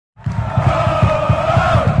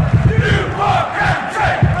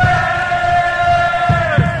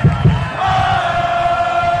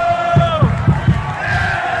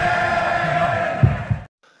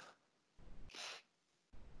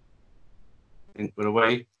I think we're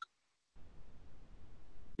away.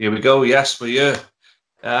 Here we go. Yes, we're here.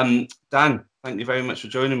 Dan, thank you very much for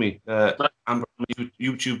joining me. And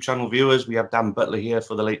YouTube channel viewers, we have Dan Butler here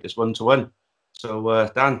for the latest one-to-one. So,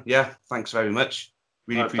 Dan, yeah, thanks very much.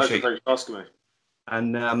 Really appreciate it. Thanks for asking me.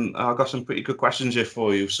 And I've got some pretty good questions here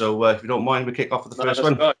for you. So, if you don't mind, we kick off with the first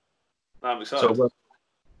one. Go. I'm excited.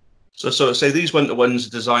 So say these one-to-ones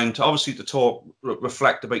are designed to obviously to talk,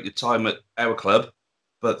 reflect about your time at our club,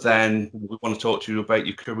 but then we want to talk to you about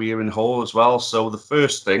your career in whole as well. So the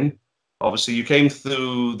first thing, obviously, you came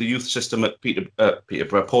through the youth system at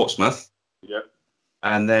Peterborough, Portsmouth. Yep.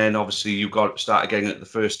 And then obviously you got to start again at the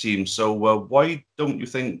first team. So why don't you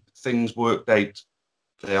think things worked out?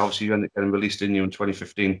 Obviously, you ended up getting released in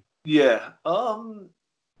 2015. Yeah. Well,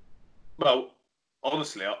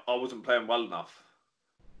 honestly, I wasn't playing well enough.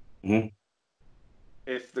 Mm-hmm.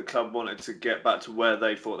 If the club wanted to get back to where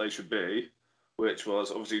they thought they should be, which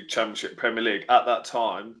was obviously Championship Premier League, at that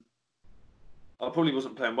time, I probably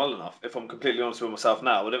wasn't playing well enough. If I'm completely honest with myself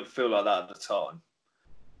now, I don't feel like that at the time.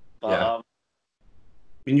 But, yeah. I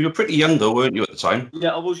mean, you were pretty young though, weren't you, at the time?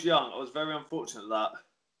 Yeah, I was young. I was very unfortunate that.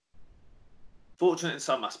 Fortunate in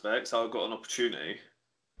some aspects, I got an opportunity.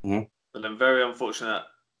 Mm-hmm. But then very unfortunate,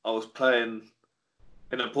 I was playing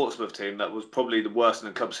in a Portsmouth team that was probably the worst in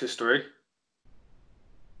the club's history.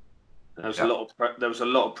 There was a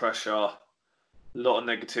lot of pressure, a lot of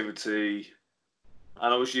negativity,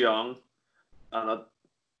 and I was young, and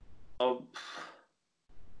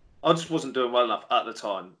I just wasn't doing well enough at the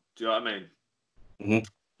time. Do you know what I mean?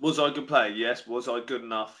 Mm-hmm. Was I a good player? Yes. Was I good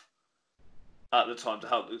enough at the time to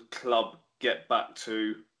help the club get back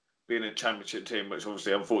to being a Championship team, which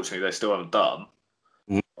obviously, unfortunately, they still haven't done.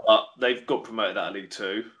 Mm-hmm. But they've got promoted out of League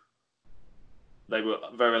Two. They were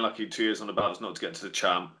very unlucky 2 years on the bounce not to get to the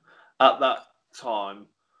champ. At that time,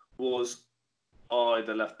 was I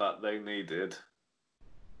the left back they needed,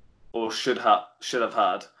 or should have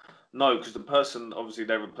had? No, because the person obviously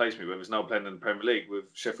they replaced me with is now playing in the Premier League with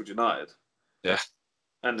Sheffield United. Yeah.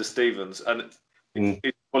 Ender Stevens, and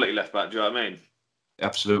it's quality left back. Do you know what I mean?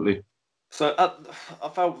 Absolutely. So I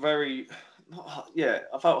felt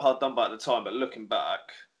I felt hard done by at the time. But looking back,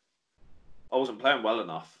 I wasn't playing well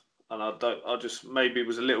enough, and I just maybe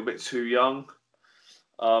was a little bit too young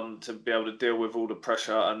to be able to deal with all the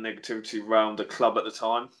pressure and negativity around the club at the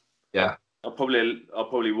time. Yeah. I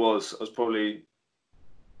probably was. I was probably,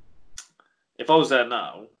 if I was there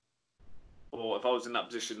now, or if I was in that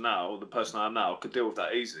position now, the person I am now, I could deal with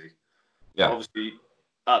that easy. Yeah. But obviously,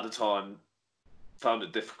 at the time, found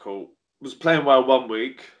it difficult. Was playing well 1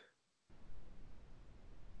 week,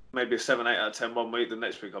 maybe a 7, 8 out of 10 1 week. The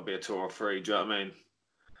next week I'll be a 2 or a 3. Do you know what I mean?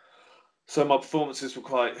 So my performances were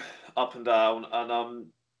quite up and down. And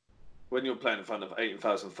when you're playing in front of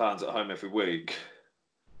 18,000 fans at home every week,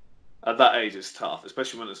 at that age it's tough,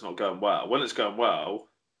 especially when it's not going well. When it's going well,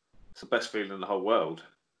 it's the best feeling in the whole world.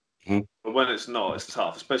 Mm-hmm. But when it's not, it's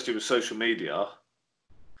tough, especially with social media.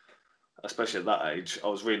 Especially at that age, I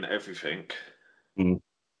was reading everything. Mm-hmm.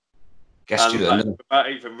 Guessed you then.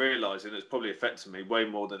 Without even realising, it's probably affected me way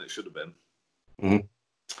more than it should have been. Mm-hmm.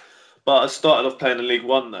 But I started off playing in League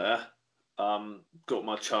One there. Got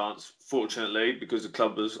my chance, fortunately, because the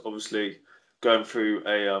club was obviously going through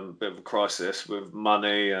a bit of a crisis with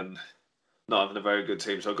money and not having a very good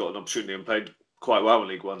team. So I got an opportunity and played quite well in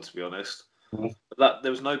League One, to be honest. Mm-hmm. But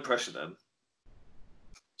there was no pressure then.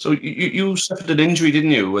 So you suffered an injury,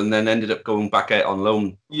 didn't you? And then ended up going back out on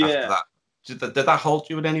loan after that. Did that halt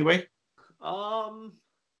you in any way? Not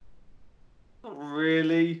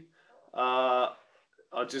really. I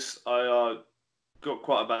got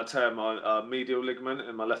quite a bad tear in my medial ligament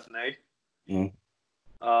in my left knee. Mm.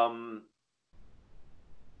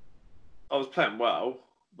 I was playing well,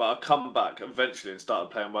 but I come back eventually and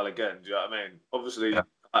started playing well again. Do you know what I mean? Obviously,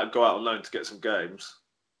 I'd go out on loan to get some games,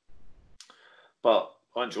 but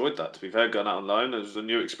I enjoyed that. To be fair, going out on loan, it was a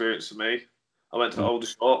new experience for me. I went to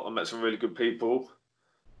Aldershot. I met some really good people.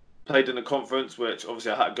 Played in a conference, which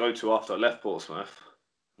obviously I had to go to after I left Portsmouth.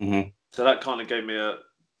 Mm-hmm. So that kind of gave me a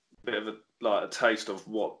bit of a taste of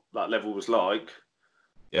what that level was like.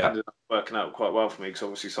 Yeah. Ended up working out quite well for me because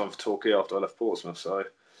obviously signed for Torquay after I left Portsmouth. So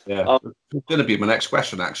yeah, it's going to be my next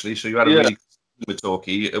question actually. So you had a really good with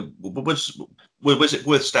Torquay. Was it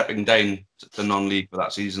worth stepping down to non-league for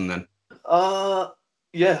that season then?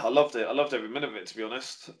 Yeah, I loved it. I loved every minute of it, to be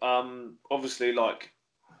honest. Obviously, like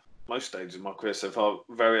most stages of my career so far,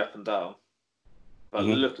 very up and down. But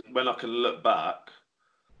when I can look back,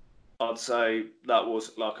 I'd say that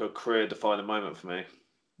was like a career-defining moment for me.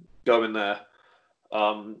 Going there,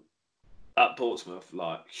 at Portsmouth,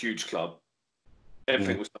 like huge club,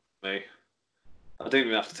 everything was done for me. I didn't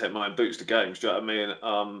even have to take my own boots to games. Do you know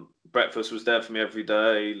what I mean? Breakfast was there for me every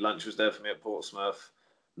day. Lunch was there for me at Portsmouth.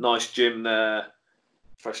 Nice gym there.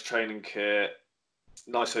 Fresh training kit.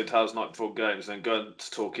 Nice hotels night before games. And then going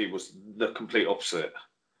to Torquay was the complete opposite.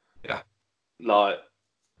 Yeah. Like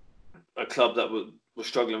a club that was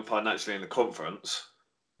struggling financially in the conference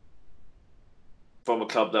from a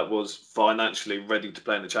club that was financially ready to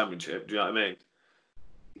play in the championship. Do you know what I mean?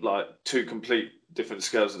 Like two complete different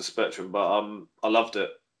scales of the spectrum, but I loved it.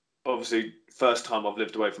 Obviously, first time I've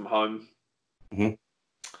lived away from home. Mm-hmm.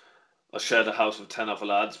 I shared a house with 10 other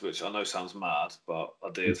lads, which I know sounds mad, but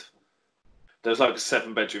I did. There's like a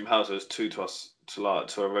 7-bedroom house. There's 2 to us to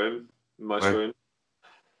a room, most Right. room.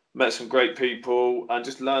 Met some great people and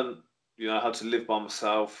just learned, how to live by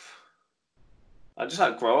myself. I just had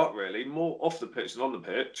to grow up really, more off the pitch than on the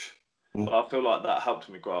pitch. Mm. But I feel like that helped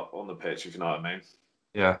me grow up on the pitch, if you know what I mean.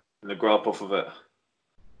 Yeah. And to grow up off of it.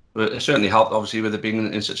 But it certainly helped, obviously, with it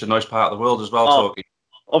being in such a nice part of the world as well, Oh, Torquay.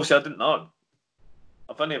 obviously, I didn't know.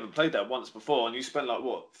 I've only ever played there once before, and you spend like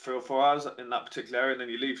what 3 or 4 hours in that particular area, and then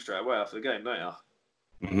you leave straight away after the game, don't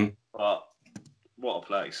you? Mm-hmm. But what a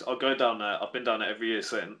place! I'll go down there. I've been down there every year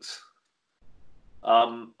since.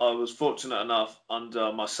 I was fortunate enough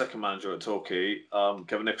under my second manager at Torquay,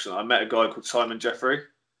 Kevin Nicholson. I met a guy called Simon Jeffrey,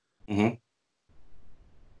 Mm-hmm.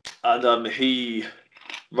 and he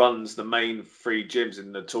runs the main 3 gyms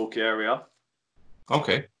in the Torquay area.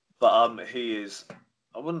 Okay. But he is,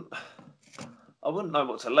 I wouldn't know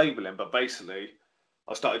what to label him, but basically,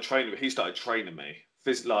 I started training. He started training me,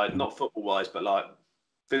 not football wise, but like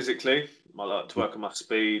physically. I like to work on my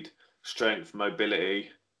speed, strength,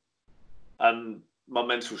 mobility, and my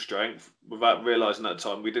mental strength. Without realising at the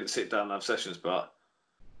time, we didn't sit down and have sessions, but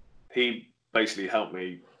he basically helped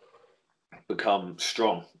me become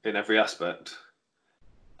strong in every aspect.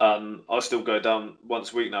 And I still go down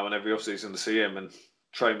once a week now, and every off season to see him and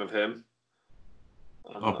train with him.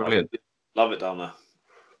 And Oh, brilliant. I love it down there.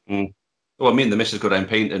 Mm. Well, me and the missus go down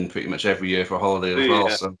painting pretty much every year for a holiday as well.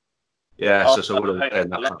 Yeah. So, yeah, I so we're love all it. there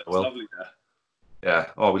in I that love part it. of the It's world. lovely there. Yeah.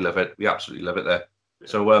 Oh, we love it. We absolutely love it there. Yeah.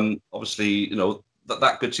 So, obviously,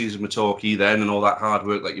 that good season with Torquay then and all that hard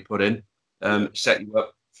work that you put in set you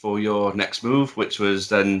up for your next move, which was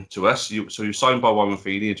then to us. So you signed by Warren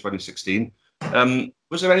Feeney in 2016.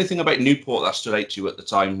 Was there anything about Newport that stood out to you at the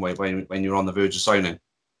time when you were on the verge of signing?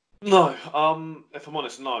 No, if I'm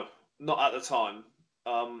honest, no, not at the time.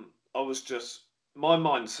 I was just my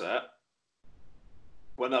mindset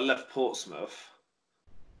when I left Portsmouth,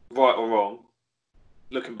 right or wrong.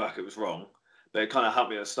 Looking back, it was wrong, but it kind of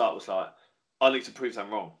helped me at the start. Was like, I need to prove them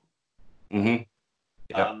wrong. Mm-hmm.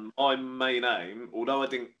 Yeah. My main aim, although I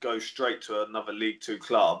didn't go straight to another League Two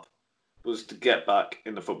club, was to get back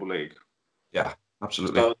in the Football League. Yeah,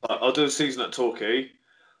 absolutely. So I'll do a season at Torquay,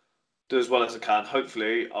 do as well as I can.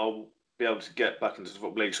 Hopefully, I'll be able to get back into the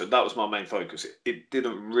Football League. So that was my main focus. It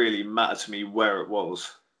didn't really matter to me where it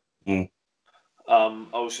was. Mm.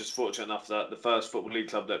 I was just fortunate enough that the first Football League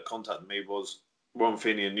club that contacted me was Warren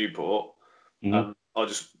Feeney in Newport. Mm-hmm. And I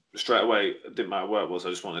just, straight away, it didn't matter where it was, I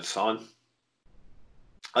just wanted to sign.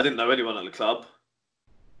 I didn't know anyone at the club.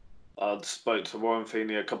 I'd spoke to Warren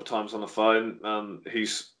Feeney a couple of times on the phone.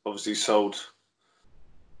 He's obviously sold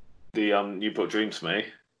the Newport Dream to me.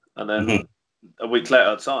 And then a week later,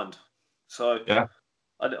 I'd signed. So yeah,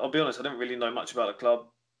 I'll be honest, I didn't really know much about the club,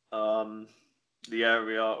 the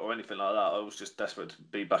area, or anything like that. I was just desperate to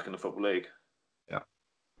be back in the Football League. Yeah,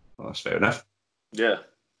 well, that's fair enough. Yeah.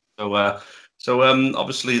 So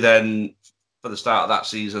obviously then for the start of that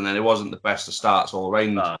season, then it wasn't the best of starts all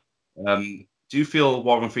round. Do you feel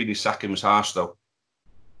Warren Feeney's sacking was harsh though?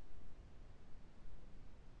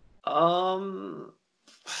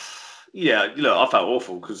 Yeah, I felt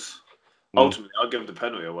awful because ultimately I gave the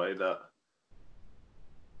penalty away that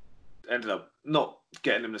ended up not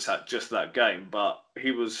getting him the sack just that game, but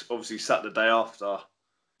he was obviously sat the day after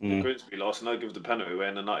the Grimsby loss, and I give the penalty away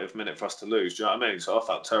in the 90th minute for us to lose. Do you know what I mean? So I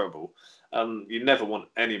felt terrible. You never want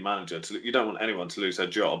any manager you don't want anyone to lose their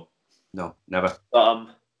job. No, never. But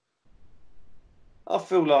I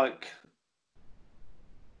feel like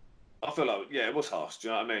yeah, it was harsh. Do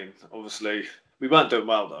you know what I mean? Obviously, we weren't doing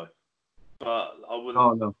well though, but I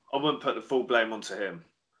wouldn't put the full blame onto him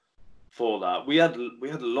for that. We had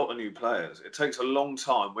a lot of new players. It takes a long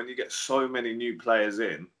time when you get so many new players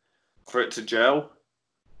in for it to gel.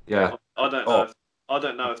 Yeah, I don't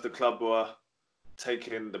know if the club were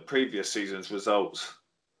taking the previous season's results.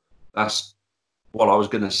 That's what I was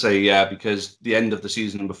going to say. Yeah, because the end of the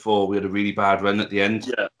season before we had a really bad run at the end.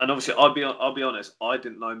 Yeah, and obviously I'll be honest, I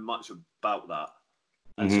didn't know much about that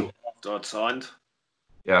until after I'd signed.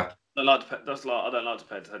 Yeah, I don't like to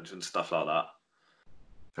pay attention to stuff like that.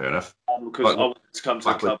 Fair enough. Because I wanted to come to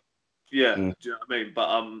the club. Yeah, Mm. do you know what I mean?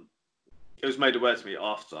 But it was made aware to me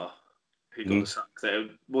after he got the sack that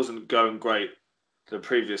it wasn't going great the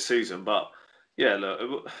previous season. But yeah,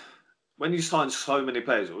 look, when you sign so many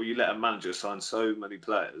players, or you let a manager sign so many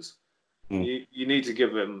players, you need to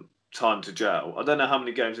give him time to gel. I don't know how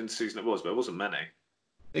many games into the season it was, but it wasn't many.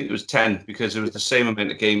 I think it was 10 because it was the same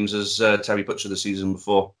amount of games as Terry Butcher the season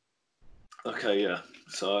before. Okay, yeah.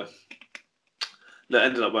 So that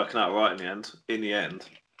ended up working out right in the end. In the end.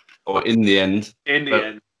 Or in the end.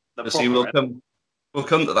 The We'll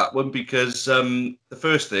come to that one because the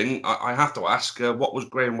first thing I have to ask, what was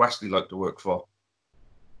Graham Wesley like to work for?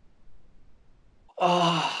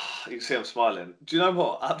 Oh, you can see I'm smiling. Do you know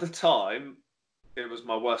what? At the time, it was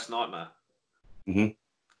my worst nightmare. Mm-hmm.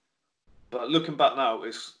 But looking back now,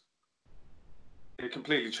 it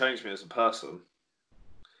completely changed me as a person.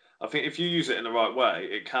 I think if you use it in the right way,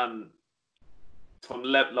 it can, from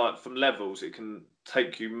levels, it can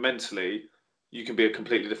take you mentally. You can be a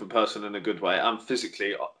completely different person in a good way, and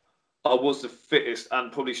physically, I was the fittest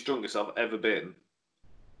and probably strongest I've ever been.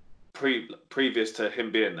 Previous to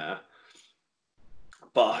him being there,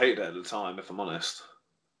 but I hated it at the time, if I'm honest.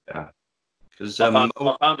 Yeah, because I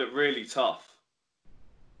found it really tough.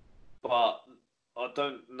 But I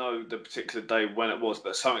don't know the particular day when it was,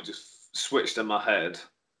 but something just switched in my head.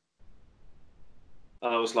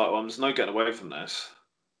 And I was like, well, there's no getting away from this.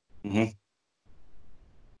 Mm-hmm. And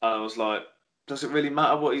I was like, does it really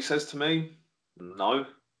matter what he says to me? No.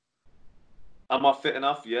 Am I fit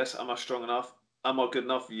enough? Yes. Am I strong enough? Am I good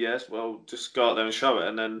enough? Yes. Well, just go out there and show it.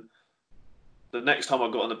 And then the next time I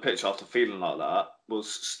got on the pitch after feeling like that was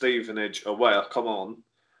Stevenage away. I come on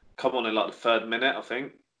in like the 3rd minute, I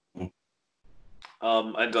think.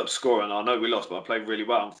 Ended up scoring. I know we lost, but I played really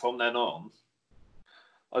well. And from then on,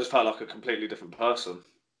 I just felt like a completely different person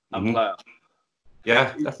and player.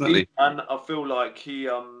 Yeah, definitely. And I feel like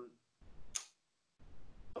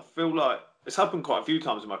it's happened quite a few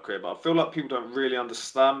times in my career, but I feel like people don't really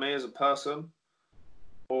understand me as a person,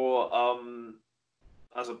 or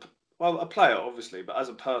as a player, obviously, but as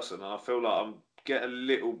a person. And I feel like I'm getting a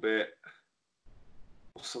little bit,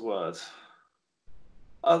 what's the word?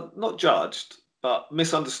 Not judged, but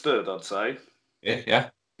misunderstood, I'd say. Yeah.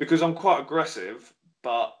 Because I'm quite aggressive,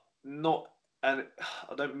 but not, and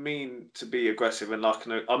I don't mean to be aggressive. And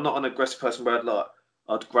I'm not an aggressive person where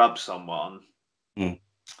I'd grab someone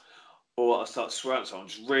or I start swearing. So I'm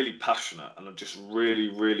just really passionate, and I just really,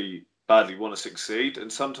 really badly want to succeed.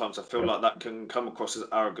 And sometimes I feel like that can come across as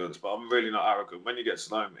arrogance, but I'm really not arrogant. When you get to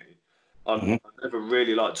know me, I never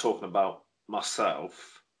really like talking about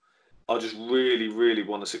myself. I just really, really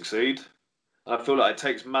want to succeed. And I feel like it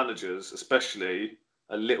takes managers, especially,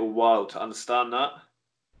 a little while to understand that.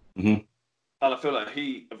 Mm-hmm. And I feel like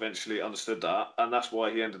he eventually understood that, and that's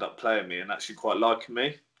why he ended up playing me and actually quite liking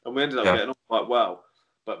me. And we ended up getting on quite well.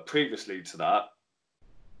 But previously to that,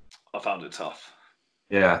 I found it tough.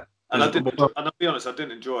 Yeah. And and I'll be honest, I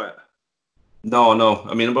didn't enjoy it. No.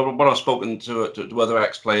 I mean, when I've spoken to other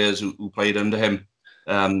ex-players who played under him,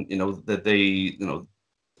 that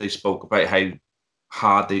they spoke about how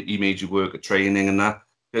hard he made you work at training and that.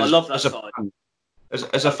 I love that side.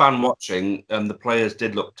 As a fan watching, the players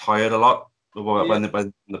did look tired a lot when they're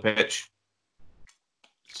on the pitch.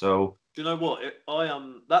 So do you know what?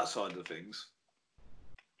 That side of things,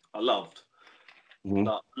 I loved.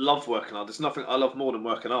 I love working hard. There's nothing I love more than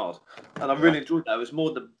working hard, and I really enjoyed that. It was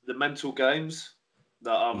more the mental games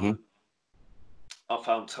that I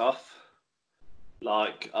found tough.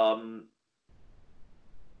 Like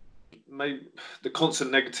maybe the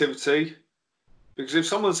constant negativity. Because if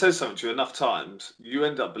someone says something to you enough times, you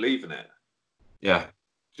end up believing it. Yeah.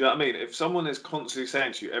 Do you know what I mean? If someone is constantly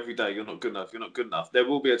saying to you every day, you're not good enough, there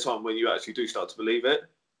will be a time when you actually do start to believe it.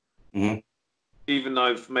 Mm-hmm. Even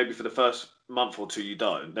though maybe for the first month or two you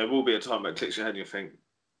don't, there will be a time where it clicks your head and you think,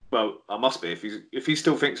 well, I must be. If he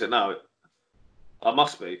still thinks it now, I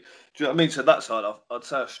must be. Do you know what I mean? So that side, I'd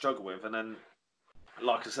say I struggle with. And then,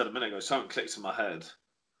 like I said a minute ago, something clicked in my head.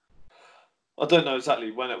 I don't know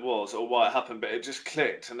exactly when it was or why it happened, but it just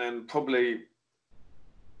clicked. And then probably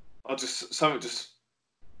something just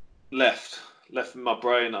left in my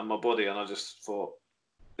brain and my body, and I just thought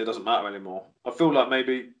it doesn't matter anymore. I feel like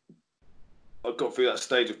maybe I got through that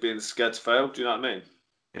stage of being scared to fail. Do you know what I mean?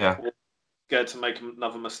 Yeah. Or scared to make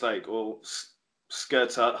another mistake, or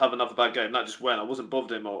scared to have another bad game. That just went. I wasn't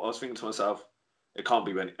bothered anymore. I was thinking to myself, it can't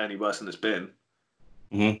be any worse than it's been.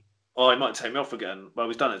 Mm-hmm. Oh, he might take me off again. Well,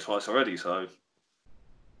 he's done it twice already, so.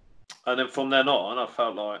 And then from then on, I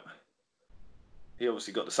felt like he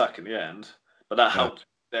obviously got the sack in the end, but that helped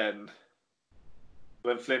then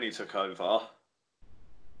when Flinney took over.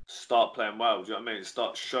 start playing well. Do you know what I mean?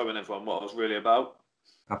 Start showing everyone what I was really about.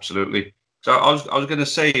 Absolutely. So I was going to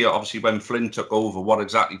say, obviously, when Flynn took over, what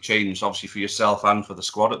exactly changed, obviously, for yourself and for the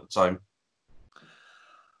squad at the time?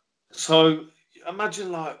 So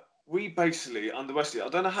imagine like we basically under Wesley. I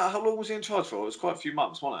don't know how long was he in charge for. It was quite a few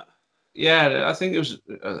months, wasn't it? Yeah, I think it was.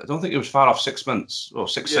 I don't think it was far off 6 months or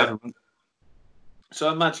six, Yeah. 7 months.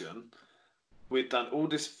 So imagine we'd done all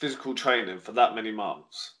this physical training for that many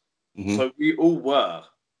months. Hmm. So we all were.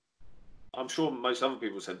 I'm sure most other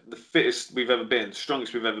people said the fittest we've ever been,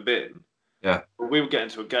 strongest we've ever been. Yeah. But we would get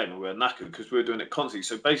into a game and we were knackered because we were doing it constantly.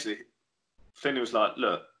 So basically, Finney was like,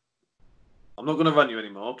 "Look, I'm not going to run you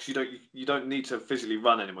anymore because you don't need to physically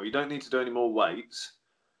run anymore. You don't need to do any more weights.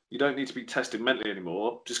 You don't need to be tested mentally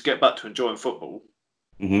anymore. Just get back to enjoying football."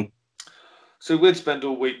 Hmm. So we'd spend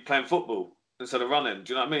all week playing football instead of running.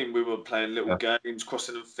 Do you know what I mean? We were playing little Yeah. games,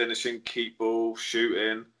 crossing and finishing, keep ball,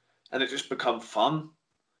 shooting, and it just become fun.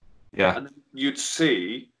 Yeah. And you'd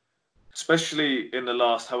see, especially in the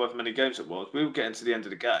last however many games it was, we were getting to the end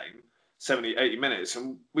of the game, 70, 80 minutes,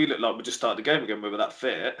 and we looked like we just started the game again. We were that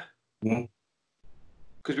fit Hmm.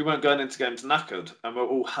 because we weren't going into games knackered, and we're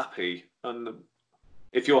all happy. And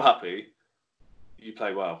if you're happy, you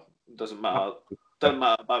play well. It doesn't matter. Doesn't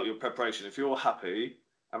matter about your preparation. If you're happy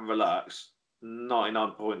and relaxed,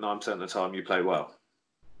 99.9% of the time you play well.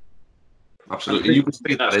 And Absolutely. You can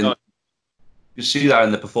see that that's in. You see that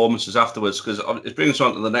in the performances afterwards, because it brings us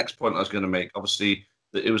on to the next point I was going to make. Obviously,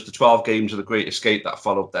 it was the 12 games of the Great Escape that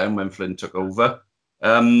followed them when Flynn took over.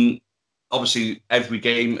 Um, Obviously, every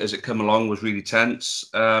game as it come along was really tense.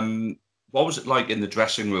 What was it like in the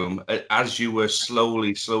dressing room as you were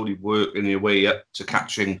slowly working your way up to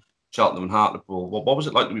catching Cheltenham and Hartlepool? What was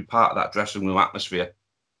it like to be part of that dressing room atmosphere?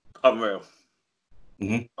 unreal.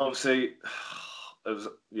 Hmm. Obviously, it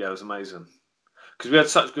was amazing because we had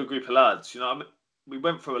such a good group of lads. You know, I mean, we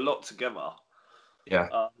went through a lot together. Yeah.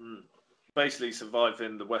 Um, Basically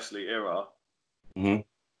surviving the Wesley era, Hmm.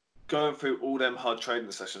 going through all them hard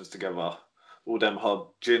training sessions together, all them hard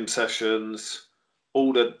gym sessions,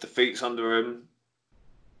 all the defeats under him.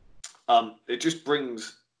 It just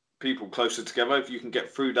brings people closer together if you can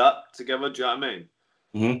get through that together. Do you know what I mean?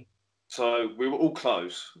 Hmm. So we were all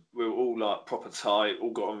close. We were all like proper tight.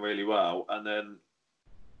 All got on really well. And then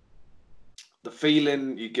the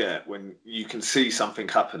feeling you get when you can see something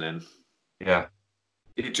happening, Yeah.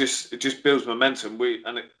 it just builds momentum. We'd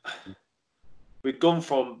gone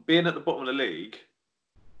from being at the bottom of the league,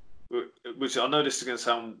 which I know this is going to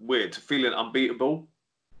sound weird, to feeling unbeatable.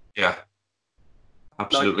 Yeah. Like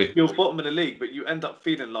Absolutely. you're bottom of the league, but you end up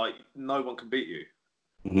feeling like no one can beat you.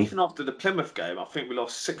 Hmm. Even after the Plymouth game, I think we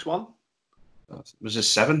lost 6-1. Was it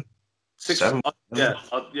seven? Six, Seven? yeah.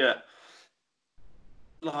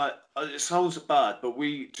 Like it sounds bad, but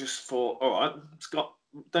we just thought, all right,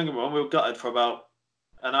 don't get me wrong, we were gutted for about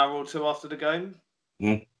an hour or two after the game.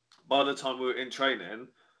 Mm. By the time we were in training,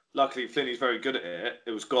 luckily Finney's very good at it.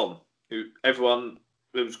 It was gone. Everyone,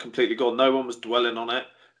 it was completely gone. No one was dwelling on it.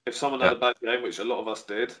 If someone had Yeah. a bad game, which a lot of us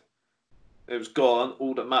did, it was gone.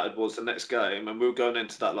 All that mattered was the next game, and we were going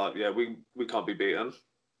into that like, yeah, we can't be beaten.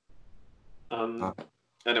 Ah.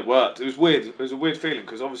 And it worked. It was weird. It was a weird feeling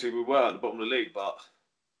because obviously we were at the bottom of the league, but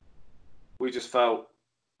we just felt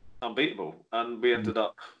unbeatable, and we ended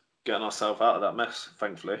up getting ourselves out of that mess,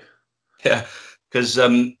 thankfully. Yeah, because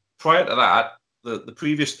prior to that, the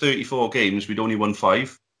previous 34 games, we'd only won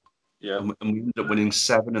five, Yeah. and we ended up winning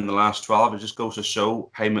seven in the last 12. It just goes to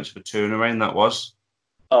show how much of a turnaround that was.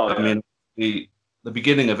 Oh I yeah. mean, the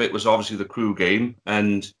beginning of it was obviously the Crew game,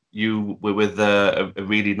 and you were with a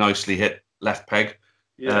really nicely hit left peg,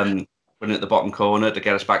 Yeah. um, winning at the bottom corner to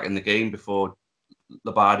get us back in the game before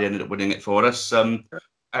Labardi ended up winning it for us.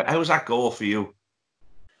 How was that goal for you?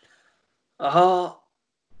 Uh,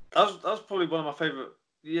 that was probably one of my favourite.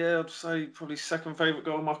 Yeah, I'd say probably second favourite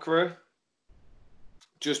goal of my career.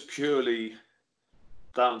 Just purely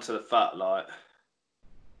down to the fact, like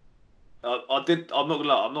I did. I'm not gonna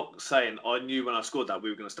lie. I'm not saying I knew when I scored that we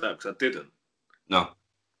were gonna stay up because I didn't. No.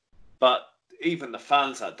 But even the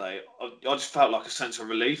fans that day, I just felt like a sense of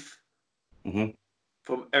relief Hmm.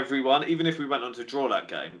 from everyone. Even if we went on to draw that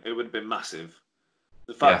game, it would have been massive.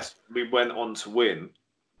 The Yeah. fact we went on to win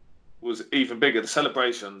was even bigger. The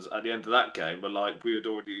celebrations at the end of that game were like we had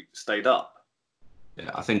already stayed up.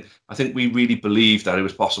 Yeah, I think we really believed that it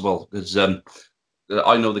was possible because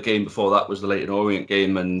I know the game before that was the Leighton Orient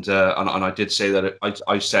game, and I did say that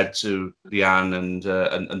I said to Leanne and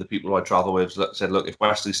the people who I travel with said, look, if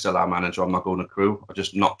Wesley's still our manager, I'm not going to Crew. I'm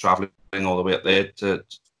just not travelling all the way up there to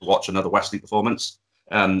watch another Wesley performance.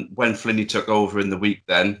 When Flinney took over in the week,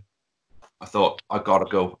 then I thought, I got to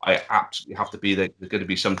go. I absolutely have to be there. There's going to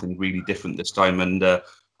be something really different this time. And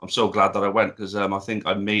I'm so glad that I went because I think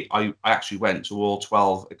I actually went to all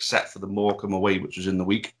 12 except for the Morecambe away, which was in the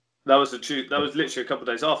week. That was that was literally a couple of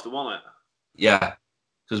days after, wasn't it? Yeah,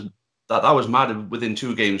 because that was mad. Within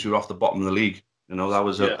 2 games, we were off the bottom of the league. That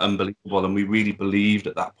was unbelievable. And we really believed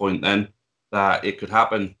at that point then that it could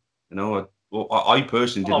happen. I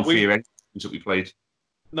personally didn't fear any teams that we played.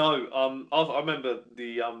 No, I remember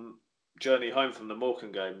the journey home from the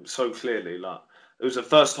Morecambe game so clearly. Like it was the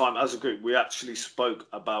first time as a group we actually spoke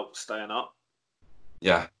about staying up.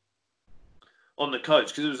 Yeah. On the coach,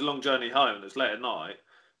 because it was a long journey home and it was late at night.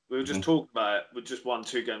 We were just talking about it. We just won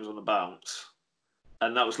 2 games on the bounce,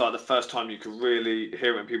 and that was like the first time you could really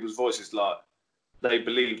hear it in people's voices. Like they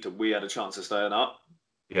believed that we had a chance of staying up.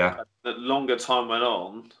 Yeah. And the longer time went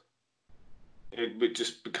on, it would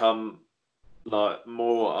just become like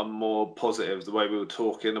more and more positive. The way we were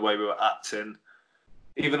talking, the way we were acting.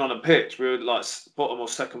 Even on a pitch, we were like bottom or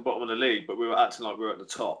second bottom of the league, but we were acting like we were at the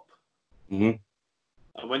top. Mm-hmm.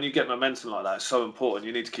 And when you get momentum like that, it's so important.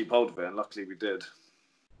 You need to keep hold of it, and luckily we did.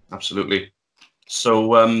 Absolutely.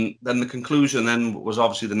 So then the conclusion then was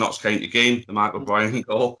obviously the Notts County game, the Mark O'Brien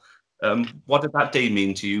goal. What did that day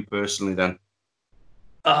mean to you personally then?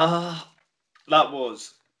 That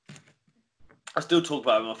was... I still talk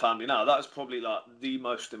about it with my family now. That was probably like the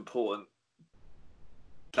most important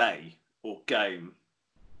day or game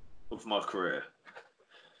of my career.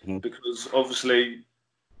 Mm-hmm. Because obviously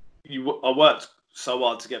I worked so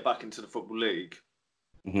hard to get back into the Football League.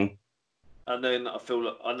 Mm-hmm. And then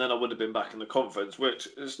I would have been back in the conference, which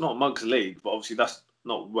is not amongst the league, but obviously that's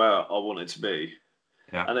not where I wanted to be.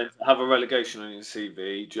 Yeah. And then have a relegation on your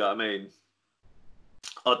CV, do you know what I mean?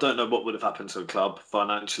 I don't know what would have happened to the club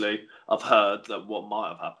financially. I've heard that what might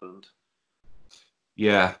have happened.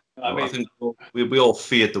 Yeah. I think we all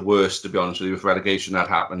feared the worst, to be honest with you, if relegation had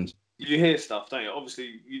happened. You hear stuff, don't you?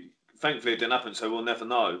 Obviously, thankfully it didn't happen, so we'll never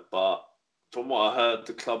know. But from what I heard,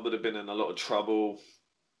 the club would have been in a lot of trouble.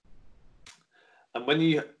 And when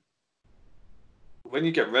you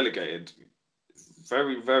get relegated, it's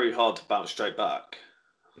very, very hard to bounce straight back.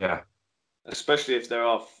 Yeah. Especially if there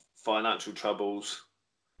are financial troubles.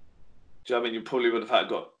 Do you know what I mean? You probably would have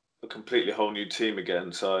got a completely whole new team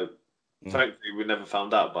again. So thankfully we never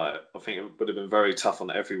found out about it. I think it would have been very tough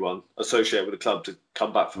on everyone associated with the club to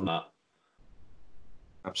come back from that.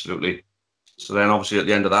 Absolutely. So then obviously at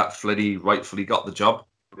the end of that, Fliddy rightfully got the job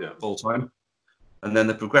full time. And then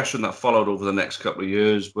the progression that followed over the next couple of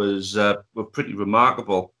years was were pretty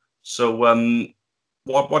remarkable. So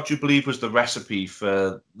what do you believe was the recipe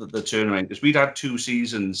for the turnaround? Because we'd had 2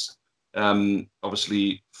 seasons,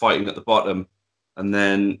 obviously fighting at the bottom, and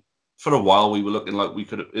then for a while we were looking like we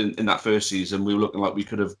could have, in that first season, we were looking like we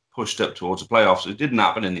could have pushed up towards the playoffs. It didn't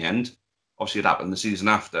happen in the end. Obviously, it happened the season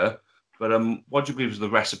after. But what do you believe was the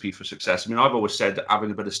recipe for success? I mean, I've always said that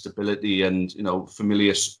having a bit of stability and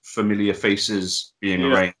familiar faces being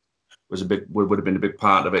around was would have been a big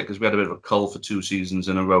part of it, because we had a bit of a cull for 2 seasons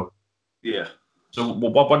in a row. Yeah. So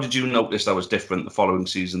what did you notice that was different the following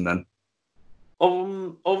season then?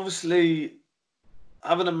 Obviously,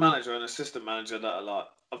 having a manager and assistant manager that are like,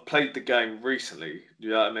 I've played the game recently. Do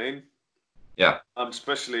you know what I mean? Yeah.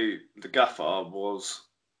 Especially the gaffer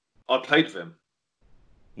I played with him.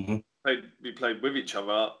 Mm-hmm. We played with each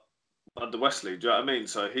other under Wesley. Do you know what I mean?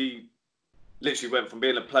 So he literally went from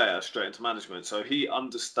being a player straight into management. So he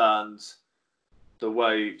understands the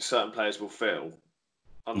way certain players will feel.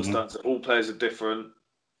 Understands that all players are different.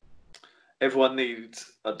 Everyone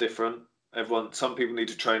needs a different. Some people need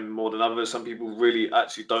to train more than others. Some people really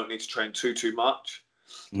actually don't need to train too much.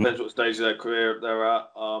 Depends what stage of their career they're at.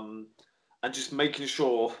 And just making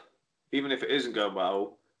sure, even if it isn't going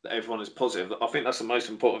well, that everyone is positive. I think that's the most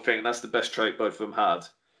important thing, and that's the best trait both of them had.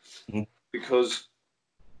 Mm-hmm. Because,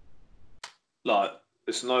 like,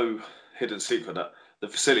 it's no hidden secret that the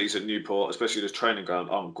facilities at Newport, especially the training ground,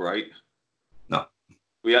 aren't great. No.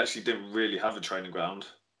 We actually didn't really have a training ground.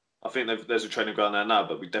 I think there's a training ground there now,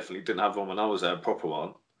 but we definitely didn't have one when I was there, a proper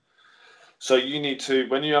one. So you need to,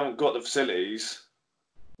 when you haven't got the facilities,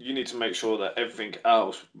 you need to make sure that everything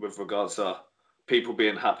else with regards to people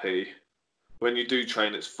being happy, when you do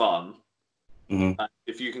train, it's fun. Mm-hmm. And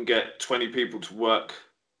if you can get 20 people to work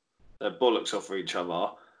their bollocks off for each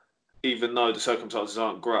other, even though the circumstances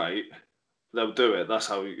aren't great, they'll do it. That's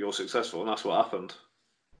how you're successful, and that's what happened.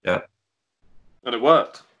 Yeah. And it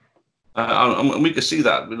worked. And we could see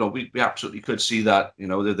that, we absolutely could see that,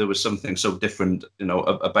 there was something so different,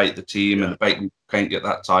 about the team and about County at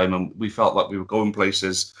that time, and we felt like we were going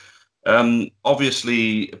places.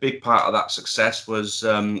 Obviously, a big part of that success was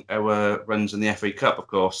our runs in the FA Cup, of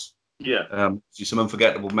course. Yeah. See, some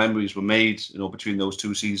unforgettable memories were made, between those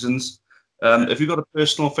two seasons. Have you got a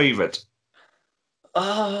personal favourite?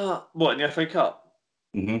 What in the FA Cup?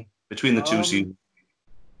 Between the two Um, seasons.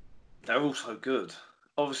 they're all so good. Mm,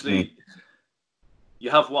 Obviously, you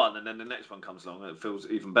have one, and then the next one comes along, and it feels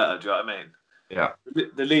even better. Do you know what I mean? yeah.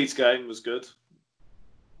 The Leeds game was good.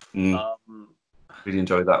 Mm, Um, really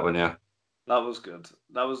enjoyed that one. Yeah. that was good.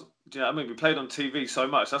 That was. Do you know what I mean? We played on TV so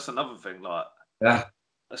much. That's another thing. Like Yeah.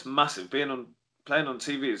 that's massive. Playing on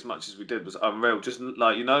TV as much as we did was unreal. Just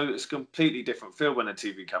like it's a completely different feel when the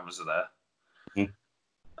TV cameras are there.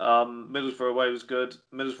 Mm, Middlesbrough away was good.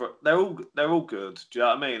 Middlesbrough, they're all good. Do you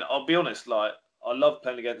know what I mean? I'll be honest. Like I love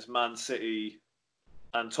playing against Man City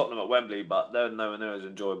and Tottenham at Wembley, but they're nowhere near as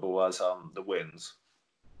enjoyable as the wins.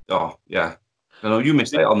 oh, yeah. I know you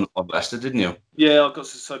missed out on Leicester, didn't you? Yeah, I got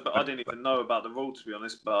but I didn't even know about the rule to be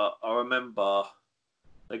honest. But I remember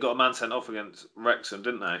they got a man sent off against Wrexham,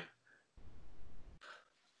 didn't they?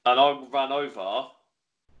 And I ran over,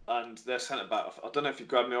 and their centre back. I don't know if he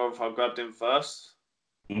grabbed me or if I grabbed him first,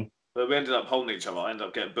 Mm, but we ended up holding each other. I ended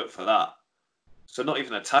up getting booked for that. So not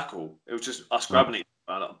even a tackle. It was just us no. grabbing each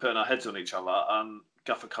other, and putting our heads on each other, and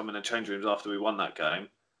Gaffer coming in change rooms after we won that game.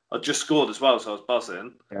 I just scored as well, so I was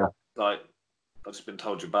buzzing. Yeah. Like I've just been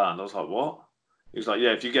told you're banned. I was like, what? He was like,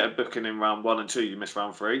 yeah, if you get a booking in round 1 and 2, you miss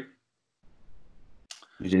round 3. You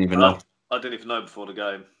didn't even And know. I didn't even know before the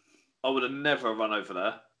game. I would have never run over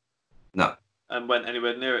there No. and went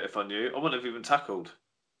anywhere near it if I knew. I wouldn't have even tackled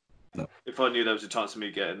No. if I knew there was a chance of me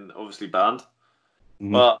getting obviously banned.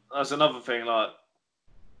 Mm-hmm. But that's another thing, like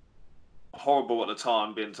horrible at the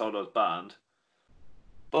time being told I was banned.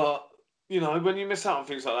 But when you miss out on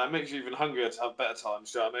things like that, it makes you even hungrier to have better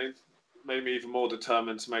times. Do you know what I mean? Made me even more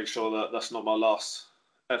determined to make sure that that's not my last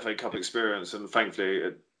FA Cup experience, and thankfully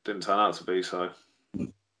it didn't turn out to be so.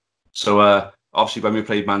 So obviously when we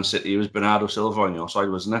played Man City, it was Bernardo Silva on your side,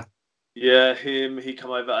 wasn't it? Yeah, he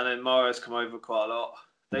come over, and then Mahrez come over quite a lot.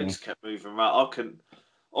 They Mm. just kept moving around.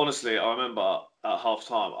 Honestly, I remember at half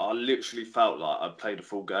time, I literally felt like I played a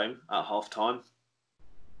full game at half time.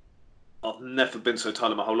 I've never been so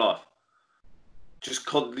tired in my whole life. Just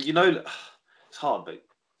it's hard, but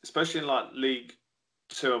especially in like League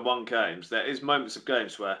 2 and 1 games, there is moments of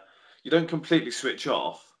games where you don't completely switch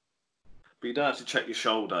off, but you don't have to check your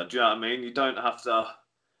shoulder. Do you know what I mean? You don't have to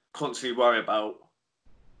constantly worry about,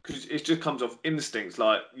 because it just comes off instincts,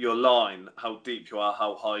 like your line, how deep you are,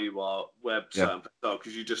 how high you are, where Yeah. certain players are,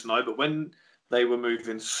 because you just know. But when they were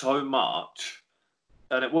moving so much,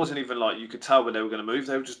 and it wasn't even like you could tell when they were going to move,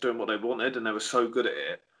 they were just doing what they wanted, and they were so good at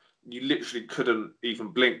it, you literally couldn't even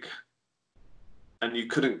blink, and you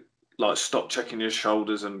couldn't like stop checking your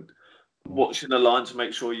shoulders and watching the line to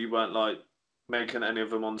make sure you weren't like making any of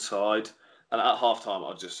them onside. And at half time,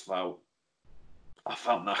 I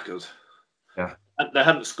felt knackered. Yeah. And they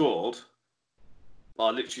hadn't scored. I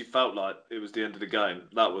literally felt like it was the end of the game.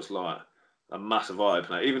 That was like a massive eye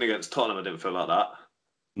opener. Even against Tottenham, I didn't feel like that.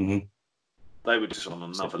 Mm-hmm. They were just on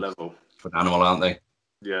another level. For an animal, aren't they?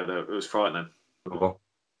 Yeah, it was frightening. Cool.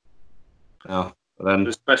 Yeah. But It then,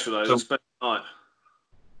 was special though. It so, was a special night.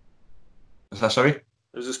 is that sorry? It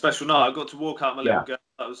was a special night. I got to walk out my little Yeah. game.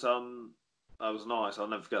 That was nice. I'll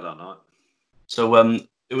never forget that night. So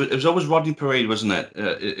it was always Rodney Parade, wasn't it?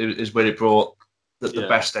 It is where it brought the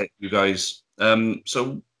best out of you guys.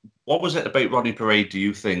 So what was it about Rodney Parade? Do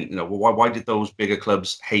you think why did those bigger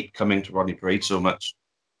clubs hate coming to Rodney Parade so much?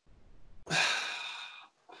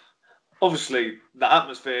 Obviously, the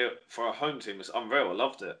atmosphere for a home team was unreal. I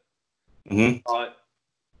loved it. Mm-hmm. Like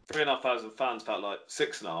 3,500 fans felt like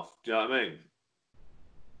 6.5. Do you know what I mean?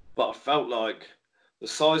 But I felt like the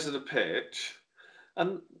size of the pitch,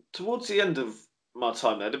 and towards the end of my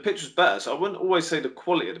time there, the pitch was better. So I wouldn't always say the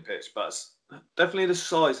quality of the pitch, but definitely the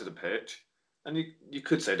size of the pitch. And you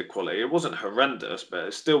could say the quality. It wasn't horrendous, but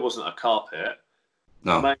it still wasn't a carpet.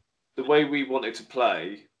 No. Made the way we wanted to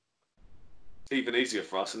play even easier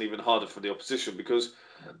for us and even harder for the opposition, because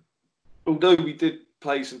although we did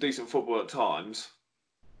play some decent football at times,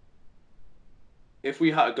 if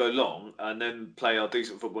we had to go long and then play our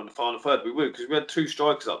decent football in the final third, we would, because we had two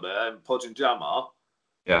strikers up there, Podge and Jammer,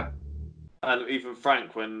 Yeah. and even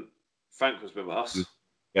Frank when Frank was with us,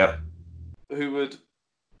 Yeah. who would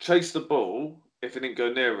chase the ball if it didn't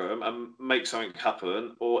go near him and make something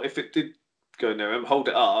happen, or if it did go near him, hold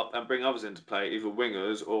it up and bring others into play, either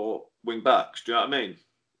wingers or wing backs. Do you know what I mean?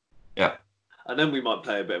 Yeah. And then we might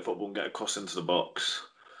play a bit of football and get a cross into the box.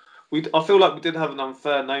 I feel like we did have an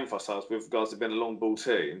unfair name for ourselves with regards to being a long ball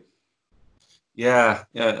team. Yeah.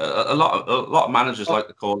 Yeah. A lot of managers like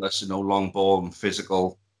to call us, long ball and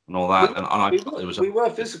physical and all that. And I thought it was We were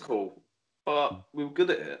physical, but we were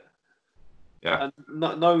good at it. Yeah.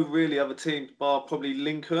 And no really other teams, bar probably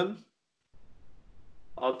Lincoln,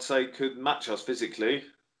 I'd say could match us physically.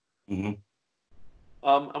 Mm-hmm.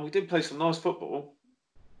 And we did play some nice football.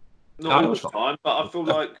 Not No, it all was the fun. time, but I feel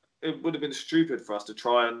like it would have been stupid for us to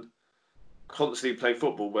try and constantly play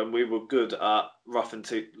football when we were good at roughing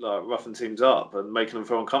teams up and making them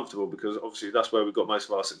feel uncomfortable, because obviously that's where we got most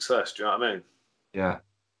of our success. Do you know what I mean? Yeah. I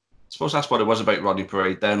suppose that's what it was about Rodney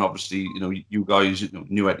Parade. Then, obviously, you guys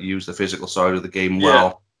knew how to use the physical side of the game Yeah,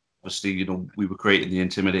 well. Obviously, we were creating the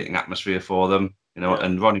intimidating atmosphere for them. yeah.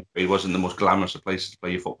 And Rodney Parade wasn't the most glamorous of places to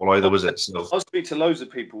play your football either, was it? So, I speak to loads of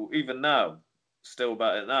people, even now, still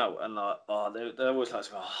about it now, and like, oh, they're always like,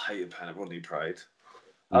 oh, I hated playing at Rodney Parade,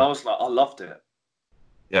 and I was like, I loved it.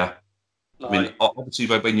 yeah. I mean, Like, obviously,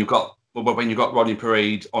 when you got Rodney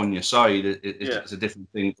Parade on your side, yeah, it's a different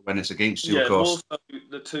thing when it's against you, of yeah. More course. so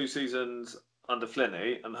the 2 seasons under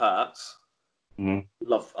Flinney and Hats.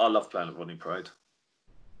 Mm-hmm. I love playing at Rodney Parade.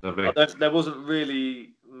 Lovely. There wasn't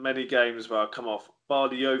really many games where I come off, bar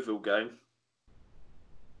the Yeovil game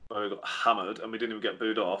where we got hammered and we didn't even get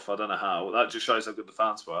booed off. I don't know how. That just shows how good the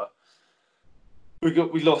fans were. We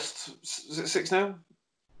lost. Is it 6-0?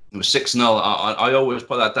 It was 6-0. I always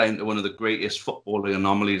put that down to one of the greatest footballing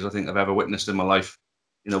anomalies I think I've ever witnessed in my life.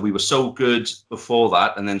 We were so good before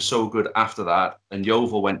that and then so good after that. And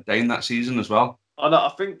Yeovil went down that season as well. I know.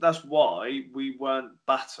 I think that's why we weren't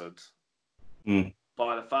battered Mm.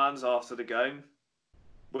 by the fans after the game,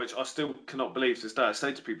 which I still cannot believe to this day. I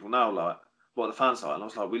say to people now, like, what the fans are, and I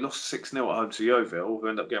was like, we lost 6-0 at home to Yeovil, who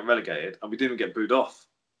ended up getting relegated, and we didn't get booed off.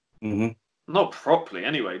 Mm-hmm. Not properly,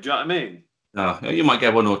 anyway. Do you know what I mean? No, you might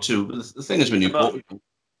get one or two. But the thing is, when you But,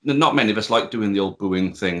 not many of us like doing the old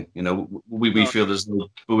booing thing. We no, feel as though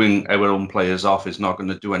booing our own players off is not going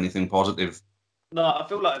to do anything positive. no, I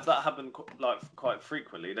feel like if that happened quite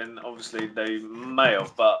frequently, then obviously they may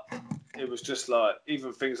have. But it was just like,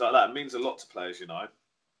 even things like that, it means a lot to players, you know,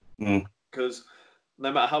 Mm. because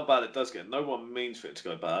no matter how bad it does get, no one means for it to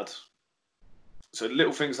go bad. So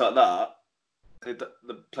little things like that,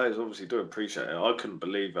 the players obviously do appreciate it. I couldn't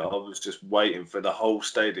believe it. I was just waiting for the whole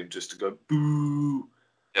stadium just to go boo.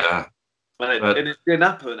 Yeah, And but it didn't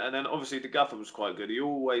happen. And then obviously the gaffer was quite good. He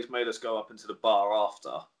always made us go up into the bar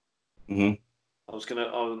after. mhm.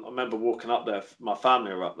 I remember walking up there. My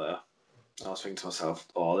family were up there. I was thinking to myself,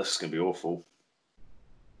 "Oh, this is going to be awful."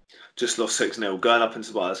 Just lost 6-0, going up into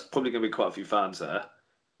the bar. There's probably going to be quite a few fans there.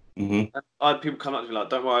 Mm-hmm. And I had people come up to me like,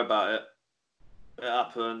 "Don't worry about it. It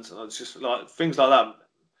happens." And it's just like things like that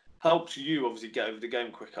helps you obviously get over the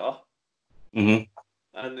game quicker. Mm-hmm.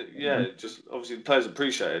 And yeah, just obviously the players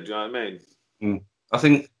appreciate it. Do you know what I mean? Mm. I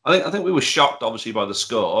think we were shocked, obviously, by the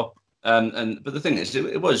score. But the thing is,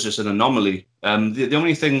 it was just an anomaly. The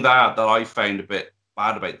only thing that I found a bit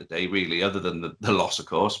bad about the day, really, other than the loss, of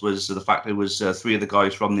course, was the fact there was three of the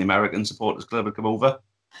guys from the American Supporters Club had come over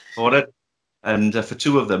for it, and for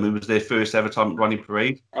two of them, it was their first ever time at Ronnie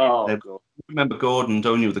Parade. Oh Uh, god. remember Gordon,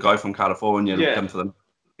 don't you, the guy from California who Yeah. come for the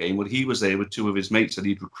game? Well, he was there with two of his mates that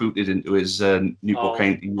he'd recruited into his Newport Oh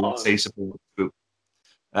County no. USA support group.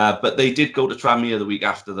 But they did go to Tranmere the week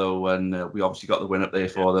after, though, and we obviously got the win up there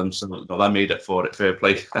for them. So that made it for it. Fair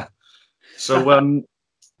play. so,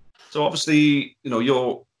 so obviously,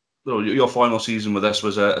 your final season with us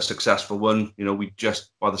was a successful one. We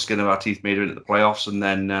just by the skin of our teeth made it into the playoffs, and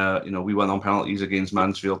then we went on penalties against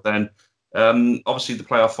Mansfield. Then, obviously, the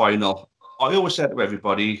playoff final. I always said to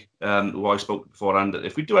everybody who I spoke to beforehand that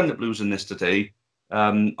if we do end up losing this today,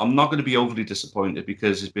 I'm not going to be overly disappointed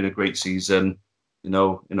because it's been a great season.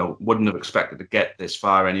 Wouldn't have expected to get this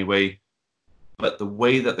far anyway. But the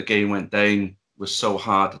way that the game went down was so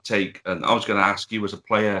hard to take. And I was going to ask you as a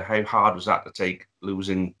player, how hard was that to take,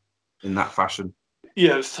 losing in that fashion?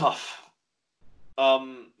 Yeah, it was tough.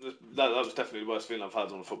 That was definitely the worst feeling I've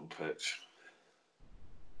had on a football pitch.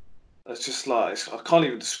 It's just like I can't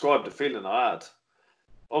even describe the feeling I had.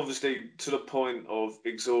 Obviously, to the point of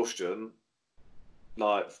exhaustion,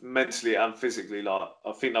 like mentally and physically. Like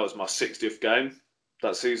I think that was my 60th game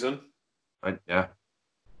that season. Right? Yeah.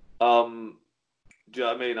 Do you know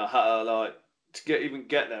what I mean? I had like to even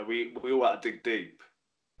get there. We all had to dig deep.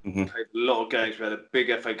 Mm-hmm. Played a lot of games. We had a big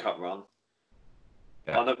FA Cup run.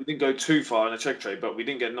 Yeah. I know we didn't go too far in the check trade, but we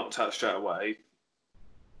didn't get knocked out straight away.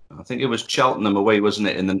 I think it was Cheltenham away, wasn't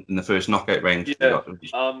it, in the first knockout round? Yeah.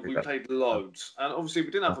 We played loads, and obviously we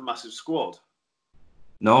didn't have a massive squad.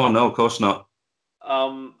 No, of course not.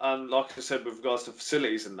 And like I said, with regards to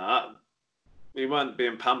facilities and that, we weren't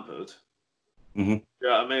being pampered. Mm-hmm. You know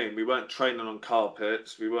what I mean? We weren't training on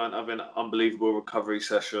carpets. We weren't having unbelievable recovery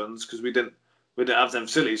sessions because we didn't have them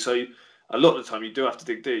facilities. So a lot of the time you do have to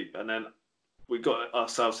dig deep. And then we got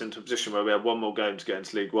ourselves into a position where we had one more game to get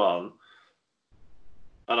into League One,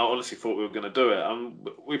 and I honestly thought we were going to do it. And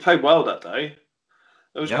we played well that day.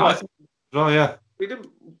 It was quite. Yeah. We didn't.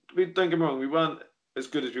 Don't get me wrong. We weren't as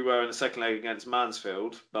good as we were in the second leg against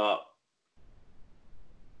Mansfield, but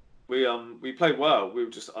we played well. We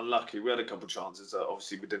were just unlucky. We had a couple of chances that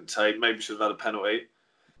obviously we didn't take. Maybe we should have had a penalty.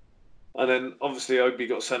 And then obviously Obi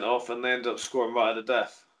got sent off, and they ended up scoring right at the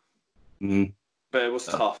death. Mm-hmm. But it was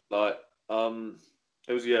tough. Like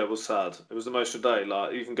it was sad. It was the emotional day.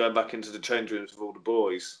 Like even going back into the change rooms with all the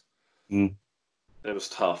boys, it was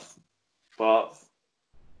tough. But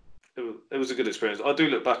it was a good experience. I do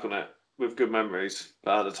look back on it with good memories,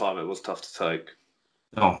 but at the time it was tough to take.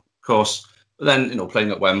 Oh, of course. But then,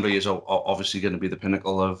 playing at Wembley is obviously going to be the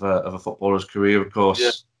pinnacle of a footballer's career, of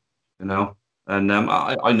course. Yeah. And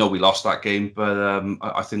I know we lost that game, but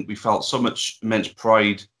I think we felt so much immense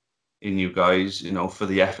pride in you guys, for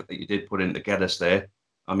the effort that you did put in to get us there.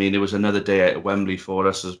 I mean, it was another day out at Wembley for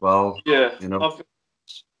us as well. Yeah,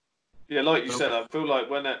 like you said, I feel like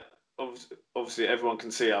when obviously everyone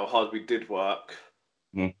can see how hard we did work.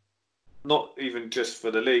 Not even just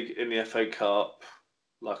for the league, in the FA Cup,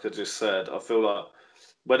 like I just said. I feel like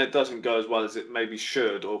when it doesn't go as well as it maybe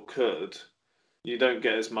should or could, you don't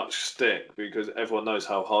get as much stick because everyone knows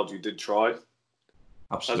how hard you did try.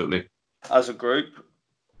 Absolutely. As a group.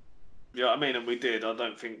 Yeah, I mean, and we did. I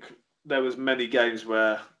don't think there was many games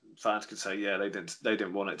where fans could say, yeah, they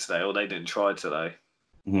didn't want it today or they didn't try today.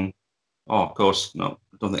 Mm-hmm. Oh, of course. No,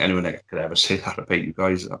 I don't think anyone could ever say that about you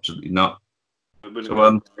guys. Absolutely not. So,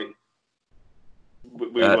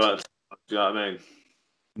 we worked. Do you know what I mean?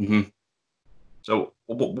 Mm-hmm. So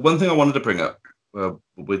one thing I wanted to bring up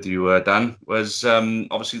with you, Dan, was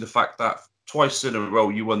obviously the fact that twice in a row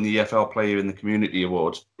you won the EFL Player in the Community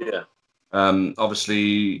Award. Yeah.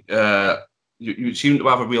 Obviously, you seem to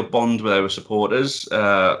have a real bond with our supporters.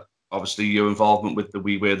 Obviously, your involvement with the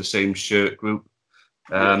We Wear the Same Shirt group,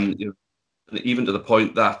 even to the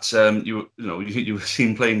point that you were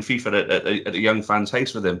seen playing FIFA at a young fan's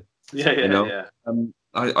house with him. Yeah.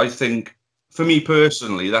 I think, for me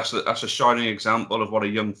personally, that's a shining example of what a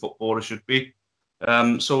young footballer should be.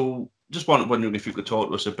 So just wondering if you could talk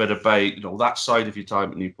to us a bit about that side of your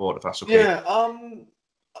time at Newport, if that's okay. Yeah.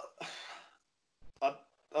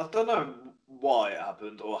 I don't know why it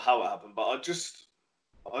happened or how it happened, but I just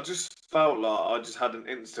felt like I just had an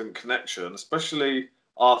instant connection, especially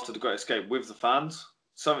after the Great Escape, with the fans.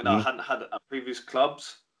 Something that I hadn't had at previous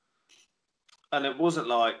clubs, and it wasn't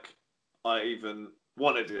like I even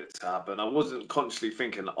wanted it to happen. I wasn't consciously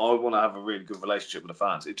thinking I want to have a really good relationship with the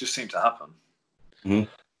fans. It just seemed to happen.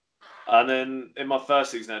 And then in my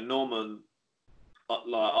first season, Norman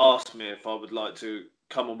asked me if I would like to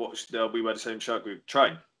come and watch the We Wear the Same Shirt group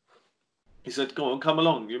train. He said, "Go on, come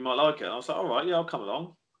along. You might like it." And I was like, "All right, yeah, I'll come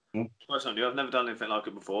along." Personally, I've never done anything like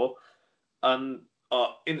it before, and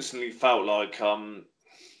I instantly felt like a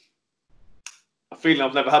feeling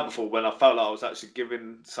I've never had before when I felt like I was actually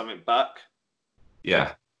giving something back.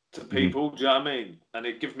 Yeah. To people, do you know what I mean? And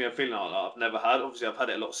it gives me a feeling like I've never had. Obviously, I've had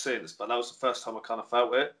it a lot since, but that was the first time I kind of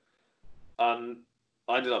felt it. And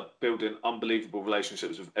I ended up building unbelievable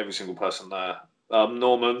relationships with every single person there.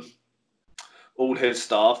 Norman, all his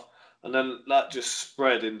staff, and then that just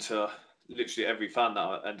spread into literally every fan that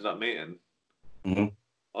I ended up meeting.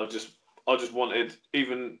 I just wanted,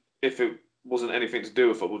 even if it wasn't anything to do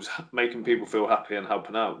with football, just making people feel happy and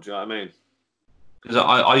helping out. Do you know what I mean? Because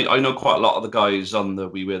I know quite a lot of the guys on the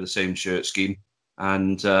We Wear the Same Shirt scheme,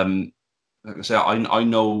 and like I say, I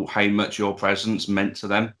know how much your presence meant to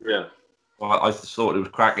them. Yeah. Well, I thought it was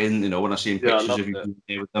cracking. When I seen pictures of you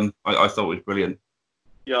here with them, I thought it was brilliant.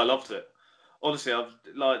 Yeah, I loved it. Honestly, I've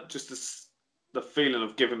just the feeling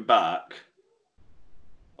of giving back.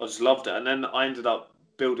 I just loved it, and then I ended up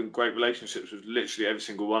building great relationships with literally every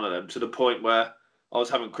single one of them, to the point where I was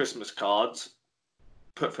having Christmas cards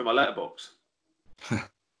put through my letterbox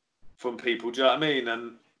from people. Do you know what I mean?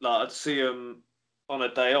 And I'd see them on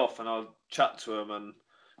a day off, and I'd chat to them, and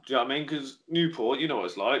do you know what I mean? Because Newport, you know what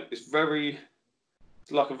it's like. It's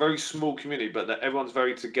like a very small community, but that everyone's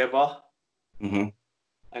very together.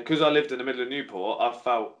 And because I lived in the middle of Newport, I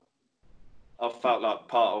felt like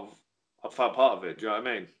part of it. Do you know what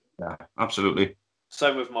I mean? Yeah, absolutely.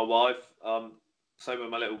 Same with my wife. Same with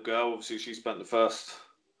my little girl. Obviously, she spent the first,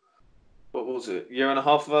 what was it, year and a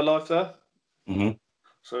half of her life there.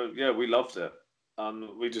 So yeah, we loved it,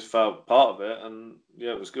 and we just felt part of it, and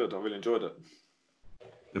yeah, it was good. I really enjoyed it.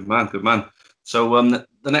 Good man. So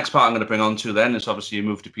the next part I'm going to bring on to then is obviously you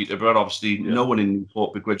moved to Peterborough. Obviously, no one in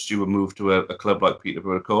Newport begrudged you a move to a club like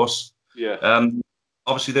Peterborough, of course. Yeah.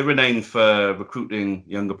 obviously they're renowned for recruiting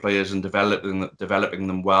younger players and developing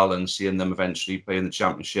them well and seeing them eventually play in the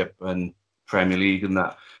Championship and Premier League and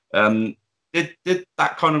that. Um, did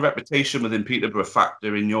that kind of reputation within Peterborough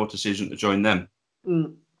factor in your decision to join them?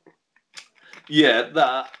 Mm. Yeah,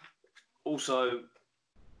 that. Also,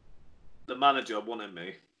 the manager wanted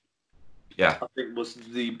me. Yeah. I think was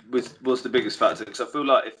the biggest factor, because I feel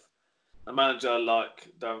like if a manager like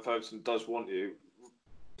Darren Ferguson does want you,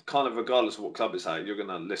 kind of regardless of what club it's at, you're going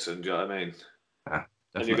to listen. Do you know what I mean? Yeah,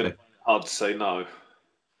 And you're going definitely. to find it hard to say no.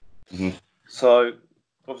 Hmm. So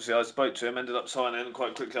obviously, I spoke to him, ended up signing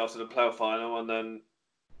quite quickly after the playoff final, and then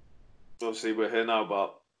obviously we're here now.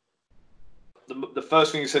 But the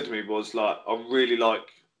first thing he said to me was like, "I really like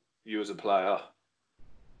you as a player."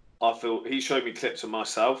 I feel he showed me clips of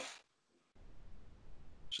myself.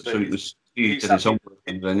 So it was he He did his sat me, homework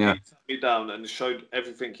and then yeah, he sat me down and showed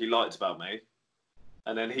everything he liked about me.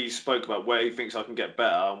 And then he spoke about where he thinks I can get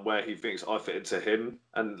better and where he thinks I fit into him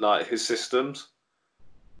and like his systems.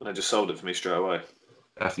 And they just sold it for me straight away.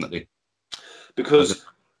 definitely. Because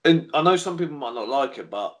and I know some people might not like it,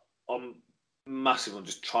 but I'm massive on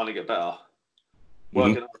just trying to get better, Hmm.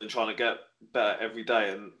 working hard and trying to get better every day.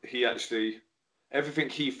 And he actually, everything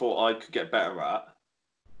he thought I could get better at,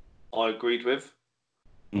 I agreed with.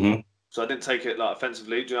 Hmm. So I didn't take it like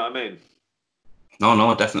offensively. Do you know what I mean?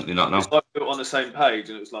 No, definitely not. It's No. like we were on the same page,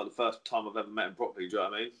 and it was like the first time I've ever met him properly. Do you know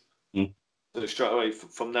what I mean? Mm. So straight away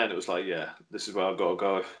from then, it was like, yeah, this is where I've got to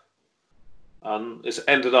go. And it's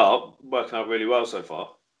ended up working out really well so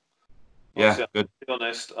far. Yeah, Obviously, good. to be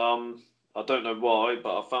honest, I don't know why,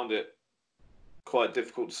 but I found it quite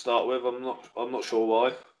difficult to start with. I'm not sure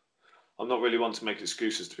why. I'm not really one to make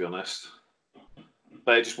excuses, to be honest.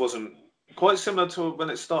 But it just wasn't quite similar to when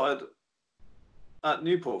it started at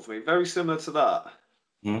Newport for me. Very similar to that.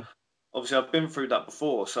 Mm. Obviously, I've been through that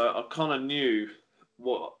before, so I kind of knew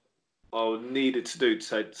what I needed to do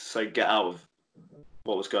to say get out of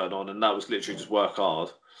what was going on, and that was literally just work hard.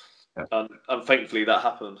 Yeah. And thankfully that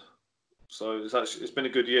happened. So it's been a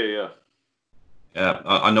good year, yeah. Yeah,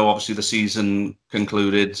 I know obviously the season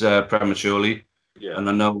concluded prematurely. Yeah. And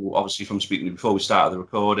I know, obviously, from speaking to you before we started the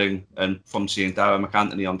recording and from seeing Darren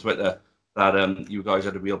McAnthony on Twitter, that you guys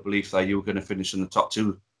had a real belief that you were going to finish in the top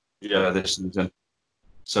two Yeah. this season.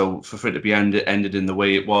 So for it to be ended in the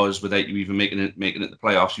way it was, without you even making it the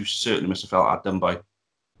playoffs, you certainly must have felt hard done by.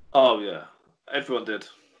 Oh yeah. Everyone did.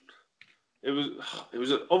 It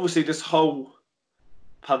was obviously this whole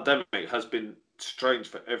pandemic has been strange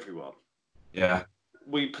for everyone. Yeah.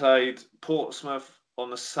 We played Portsmouth on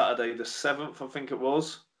the Saturday the 7th, I think it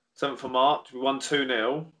was. 7th of March. We won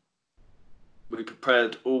 2-0. We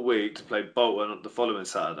prepared all week to play Bolton on the following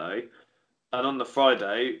Saturday. And on the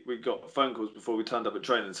Friday, we got phone calls before we turned up at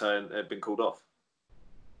training saying it had been called off.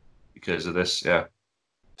 Because of this, yeah.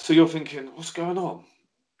 So you're thinking, what's going on?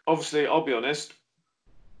 Obviously, I'll be honest,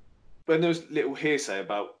 when there's little hearsay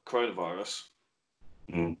about coronavirus,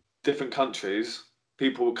 Mm. different countries,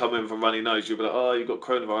 people will come in from runny nose. You'll be like, oh, you've got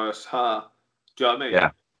coronavirus, ha. Do you know what I mean?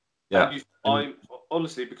 Yeah, yeah. And I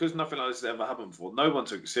honestly, because nothing like this has ever happened before, no one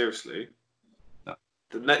took it seriously. No.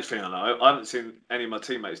 The next thing I know, I haven't seen any of my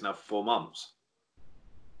teammates now for 4 months.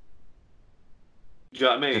 Do you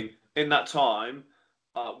know what I mean? In that time,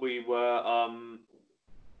 we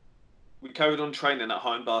carried on training at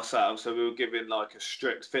home by ourselves, so we were given like a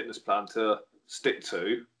strict fitness plan to stick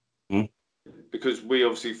to, Mm. because we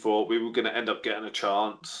obviously thought we were going to end up getting a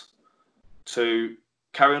chance to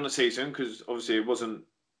carry on the season, because obviously it wasn't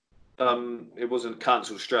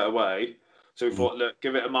cancelled straight away. So we Mm. thought, look,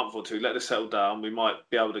 give it a month or two, let this settle down. We might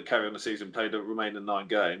be able to carry on the season, play the remaining 9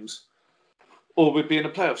 games, or we'd be in the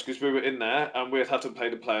playoffs because we were in there and we'd have to play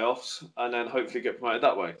the playoffs and then hopefully get promoted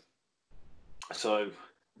that way. So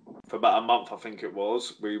for about a month, I think it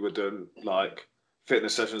was, we were doing like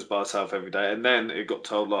fitness sessions by ourselves every day, and then it got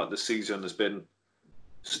told like the season has been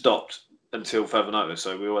stopped until further notice.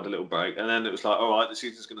 So we all had a little break, and then it was like, all right, the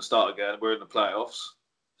season's going to start again. We're in the playoffs,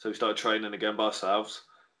 so we started training again by ourselves,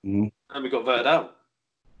 and we got voted out.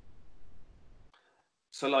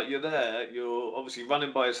 So like you're there, you're obviously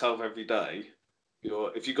running by yourself every day.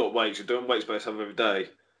 If you got weights, you're doing weights by yourself every day.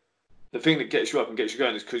 The thing that gets you up and gets you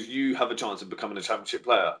going is because you have a chance of becoming a championship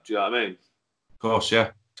player. Do you know what I mean? Of course,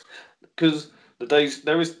 yeah. Because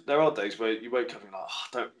there are days where you wake up and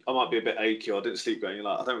you're like, I might be a bit achy, or I didn't sleep well. You're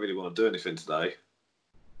like, I don't really want to do anything today.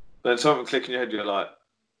 But then something click in your head, you're like,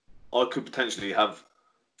 I could potentially have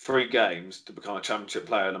 3 games to become a championship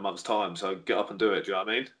player in a month's time. So get up and do it. Do you know what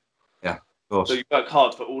I mean? Yeah, of So course. you work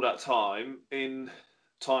hard for all that time in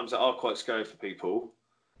times that are quite scary for people.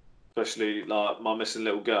 Especially like my missing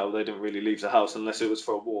little girl, they didn't really leave the house unless it was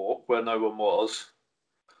for a walk where no one was.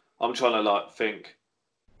 I'm trying to like think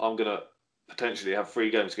I'm gonna potentially have 3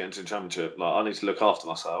 games to get into the championship. Like I need to look after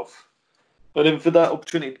myself. But then for that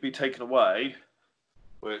opportunity to be taken away,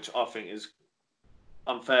 which I think is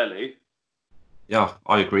unfairly, Yeah,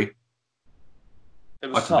 I agree. it I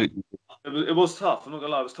was tough. completely. It was tough. I'm not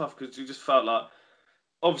gonna lie, it was tough because you just felt like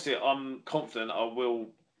obviously I'm confident I will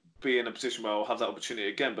be in a position where I'll have that opportunity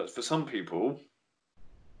again. But for some people,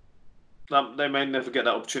 they may never get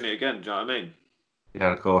that opportunity again. Do you know what I mean?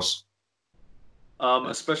 Yeah, of course. Yeah.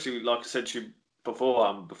 Especially like I said to you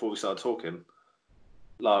before we started talking,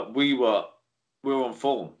 like we were on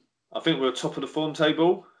form. I think we were top of the form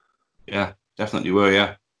table. Yeah, definitely were.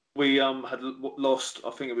 Yeah. We had lost.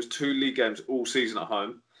 I think it was 2 league games all season at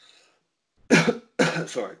home.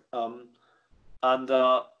 Sorry. And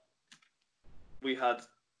we had,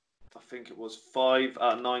 I think it was 5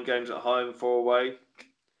 out of 9 games at home, 4 away.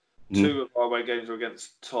 Mhm. 2 of our away games were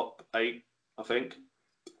against top 8, I think.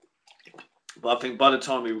 But I think by the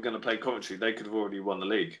time we were going to play Coventry, they could have already won the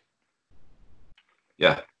league.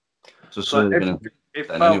 Yeah. So So certainly going to it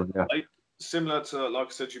then felt anyway. Yeah. like, similar to, like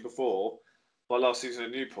I said to you before, my last season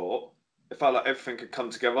at Newport, it felt like everything had come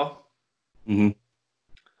together. Hmm.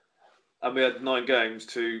 And we had 9 games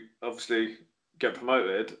to obviously get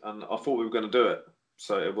promoted, and I thought we were going to do it.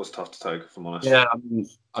 So it was tough to take, if I'm honest. Yeah.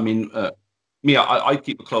 Me, I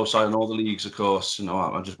keep a close eye on all the leagues, of course.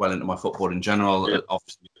 I'm just well into my football in general. Yeah.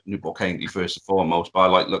 Obviously, Newport County first and foremost, but I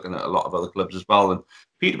like looking at a lot of other clubs as well. And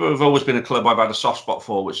Peterborough have always been a club I've had a soft spot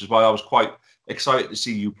for, which is why I was quite excited to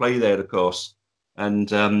see you play there, of course.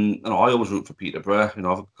 And I always root for Peterborough.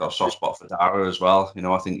 I've got a soft spot for Dara as well.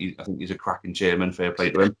 I think he's a cracking chairman. Fair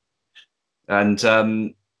play to him.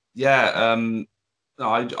 And yeah, no,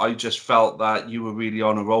 I just felt that you were really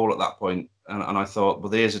on a roll at that point, and I thought, well,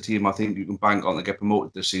 there's a team I think you can bank on to get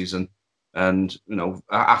promoted this season. And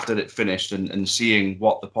after it finished and seeing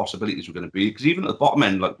what the possibilities were going to be, because even at the bottom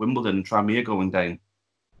end, like Wimbledon and Tranmere going down,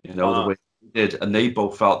 the way they did, and they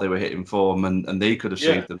both felt they were hitting form and they could have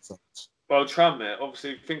Yeah. saved themselves. Well, Tranmere,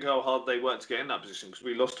 obviously, think how hard they worked to get in that position because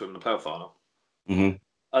we lost to them in the playoff final. Hmm.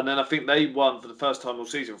 And then I think they won for the first time all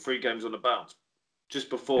season 3 games on the bounce just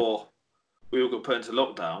before we all got put into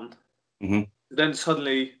lockdown. Hmm. Then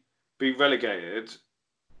suddenly be relegated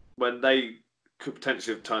when they could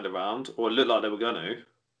potentially have turned around or looked like they were going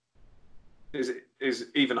to is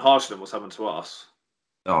even harsher than what's happened to us.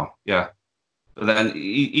 Oh yeah. But then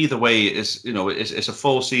either way, it's a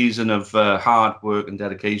full season of hard work and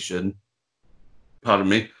dedication. Pardon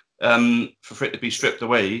me. For it to be stripped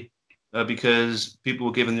away because people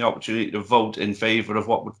were given the opportunity to vote in favour of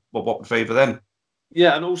what would favour them.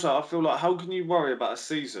 Yeah, and also I feel like how can you worry about a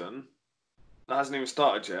season that hasn't even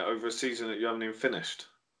started yet over a season that you haven't even finished?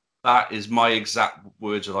 That is my exact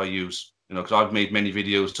words that I use. Because I've made many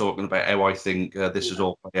videos talking about how I think this is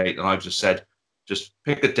all play out, and I've just said, just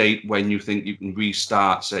pick a date when you think you can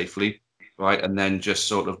restart safely, right, and then just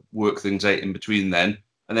sort of work things out in between then,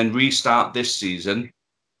 and then restart this season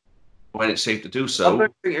when it's safe to do I so.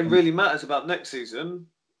 don't think it really matters about next season.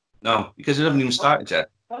 No, because it hasn't even started yet.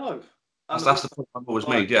 No. And That's the also, point I've always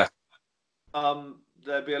like, made. Yeah,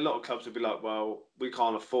 there'd be a lot of clubs would be like, well, we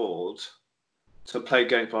can't afford to play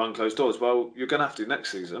games behind closed doors. Well, you're going to have to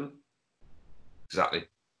next season. exactly.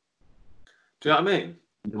 Do you know what I mean?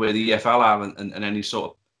 Where the EFL are and any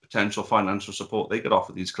sort of potential financial support they could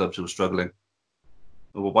offer these clubs who are struggling.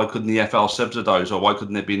 Well, why couldn't the EFL subsidise, or why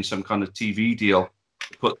couldn't there be some kind of TV deal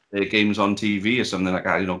to put their games on TV or something like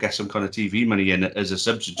that? Get some kind of TV money in as a I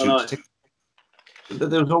substitute. know.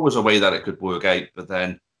 There was always a way that it could work out, but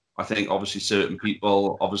then I think obviously certain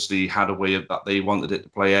people obviously had a way of that they wanted it to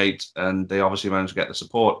play out, and they obviously managed to get the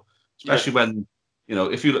support, Yeah. especially when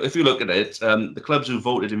if you look at it, the clubs who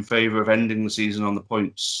voted in favour of ending the season on the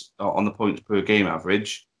points per game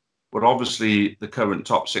average were obviously the current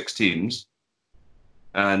top 6 teams,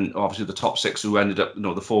 and obviously the top 6 who ended up,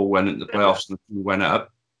 the 4 went into the playoffs and the 2 went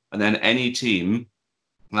up, and then any team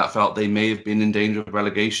that felt they may have been in danger of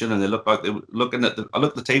relegation, and they looked like they were looking at I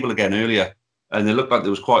looked at the table again earlier, and they looked like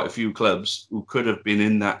there was quite a few clubs who could have been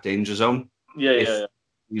in that danger zone if Yeah. the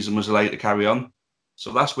season was allowed to carry on.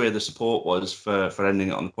 So that's where the support was for ending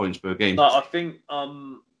it on the points per game. No, I think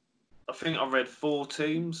I read 4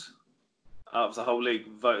 teams out of the whole league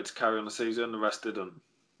voted to carry on the season. The rest didn't.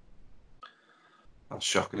 That's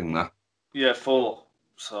shocking. That. Yeah, 4.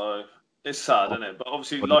 So it's sad, isn't it? But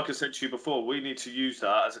obviously, like I said to you before, we need to use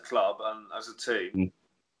that as a club and as a team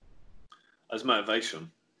as motivation.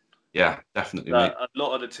 Yeah, definitely, mate. A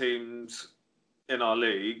lot of the teams in our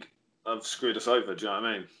league have screwed us over. Do you know what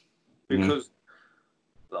I mean? Because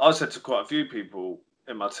I said to quite a few people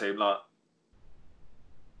in my team, like,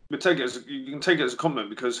 you can take it as a compliment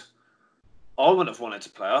because I wouldn't have wanted to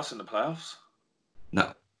play us in the playoffs.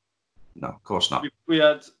 No, of course not. We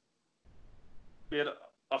had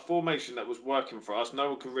a formation that was working for us. No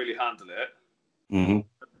one could really handle it. Mm-hmm.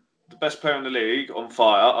 The best player in the league on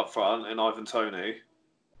fire up front in Ivan Toney.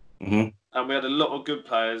 Mm-hmm. And we had a lot of good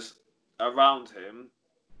players around him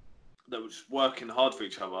that were just working hard for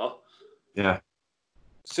each other. Yeah.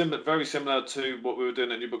 Very similar to what we were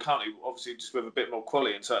doing at Newport County, obviously just with a bit more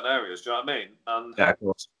quality in certain areas. Do you know what I mean? And Yeah, of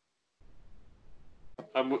course.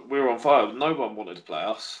 And we were on fire. No one wanted to play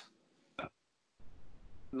us.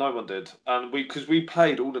 No one did. And because we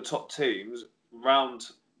played all the top teams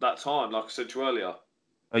round that time, like I said to you earlier.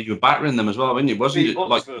 You were battering them as well, weren't you? Wasn't it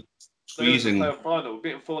like squeezing? They were in the playoff final,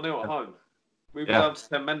 beating 4-0 at home. We were down to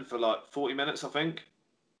 10 men for like 40 minutes, I think.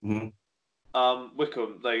 Mm-hmm.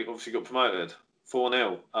 Wickham, they obviously got promoted.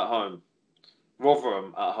 4-0 at home.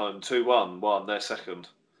 Rotherham at home, 2-1, won their second.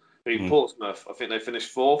 Portsmouth, I think they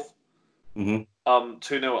finished fourth. 2-0 at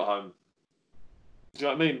home. Do you know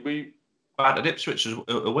what I mean? We battered Ipswich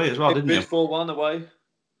away as well, didn't you? 4-1 away.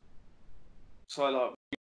 So like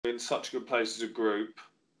we were in such a good place as a group.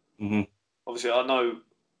 Mm-hmm. Obviously, I know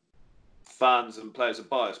fans and players are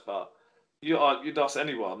biased, but you'd ask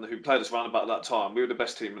anyone who played us around about that time, we were the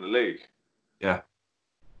best team in the league. Yeah.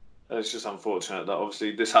 And it's just unfortunate that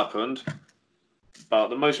obviously this happened. But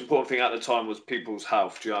the most important thing at the time was people's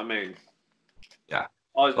health. Do you know what I mean? Yeah.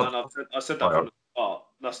 I said that from the start.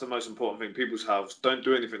 That's the most important thing. People's health. Don't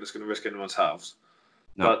do anything that's going to risk anyone's health.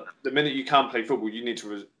 No. But the minute you can play football, you need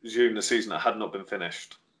to resume the season that had not been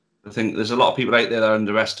finished. I think there's a lot of people out there that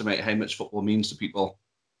underestimate how much football means to people.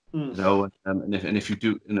 You know, and if you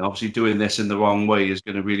do, obviously doing this in the wrong way is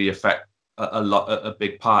going to really affect a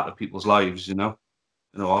big part of people's lives. You know,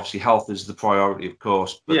 obviously health is the priority, of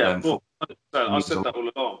course. But yeah, I said that all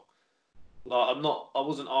along. Like, I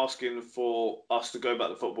wasn't asking for us to go back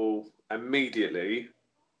to football immediately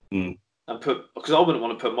and because I wouldn't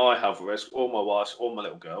want to put my health at risk or my wife's or my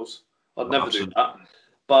little girls. I'd never do that.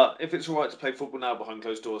 But if it's all right to play football now behind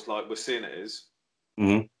closed doors, like we're seeing it is,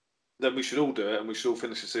 then we should all do it and we should all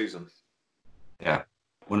finish the season. Yeah,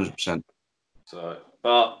 100%. So,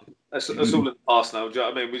 but that's all in the past now. Do you know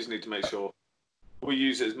what I mean? We just need to make sure we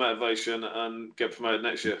use it as motivation and get promoted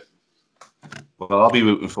next year. Well, I'll be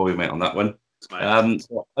rooting for you, mate, on that one.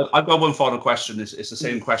 I've got one final question. It's the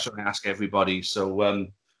same question I ask everybody. So,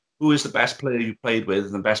 who is the best player you played with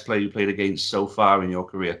and the best player you played against so far in your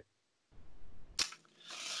career?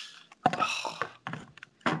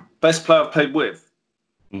 Best player I've played with?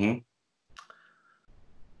 Mm-hmm.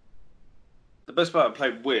 The best player I've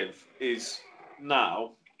played with is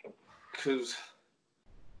now, because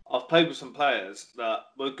I've played with some players that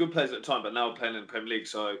were good players at the time, but now are playing in the Premier League.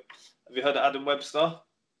 So, have you heard of Adam Webster?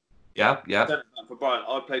 Yeah. For Brian,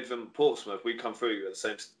 I played with him at Portsmouth. We come through at the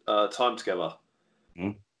same time together.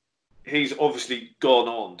 Mm-hmm. He's obviously gone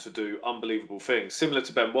on to do unbelievable things, similar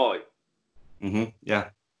to Ben White. Mm-hmm. Yeah.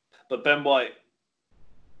 But Ben White,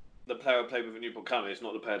 the player I played with at Newport County, is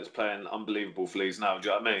not the player that's playing unbelievable for Leeds now. Do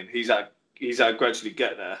you know what I mean? He's at gradually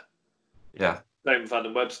get there. Yeah. Same with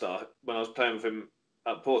Adam Webster. When I was playing with him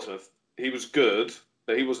at Portsmouth, he was good,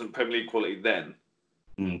 but he wasn't Premier League quality then.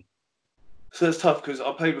 So it's tough because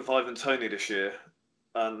I played with Ivan Toney this year,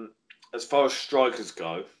 and as far as strikers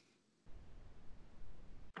go,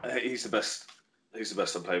 he's the best. He's the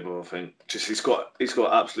best I played with, I think. Just he's got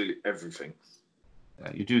absolutely everything.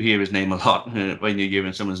 Yeah, you do hear his name a lot when you're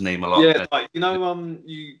hearing someone's name a lot. Yeah, like,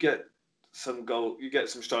 you get some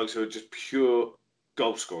strikers who are just pure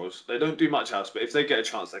goal scorers. They don't do much else, but if they get a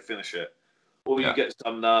chance, they finish it. Or you get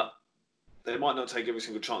some that they might not take every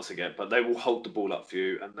single chance they get, but they will hold the ball up for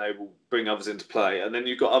you and they will bring others into play. And then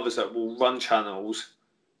you've got others that will run channels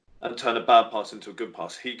and turn a bad pass into a good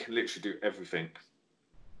pass. He can literally do everything.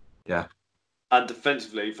 Yeah. And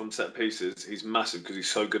defensively, from set pieces, he's massive because he's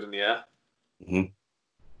so good in the air. Mm-hmm.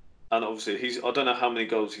 And obviously, I don't know how many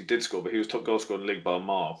goals he did score, but he was top goal scorer in the league by a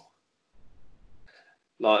mile.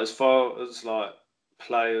 Like, as far as like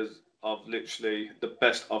players, the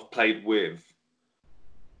best I've played with.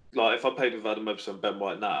 Like, if I played with Adam Webster and Ben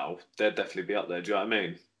White now, they'd definitely be up there. Do you know what I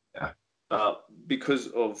mean? Yeah. Because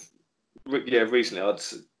of recently, I'd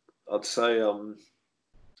say Ivan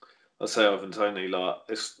Toney. Like,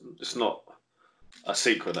 it's not a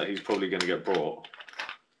secret that he's probably going to get brought.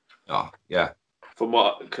 Oh, yeah.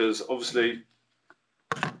 Because obviously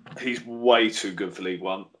he's way too good for League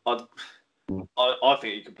One. I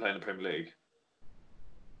think he can play in the Premier League.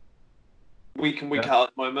 Week in, week out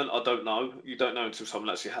at the moment, I don't know. You don't know until someone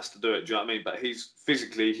actually has to do it. Do you know what I mean? But he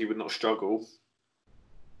would not struggle.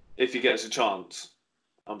 If he gets a chance,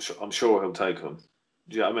 I'm sure he'll take him.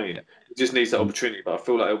 Do you know what I mean? He just needs that opportunity, but I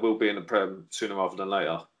feel like it will be in the Prem sooner rather than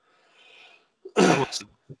later.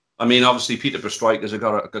 I mean, obviously, Peterborough strikers have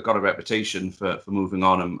got a reputation for moving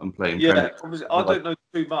on and playing. Yeah, obviously, I don't know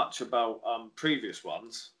too much about previous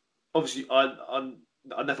ones. Obviously, I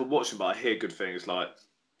never watched them, but I hear good things. Like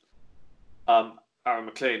Aaron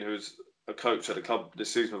McLean, who's a coach at the club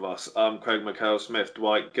this season with us, Craig McHale-Smith,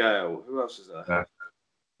 Dwight Gale. Who else is there?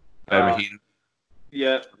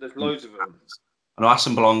 Yeah, there's loads of them. I know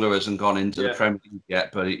Aston Belonga hasn't gone into the Premier League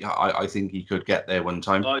yet, but I think he could get there one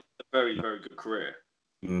time. He's a very, very good career.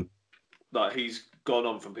 Like, he's gone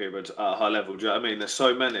on from Peterborough at a high level. Do you know what I mean? There's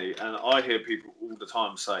so many, and I hear people all the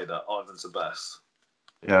time say that Ivan's the best.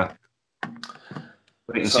 Yeah.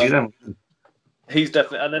 But you can see them. He's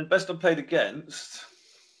definitely, and then best I've played against.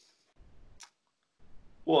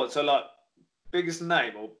 What? So, like, biggest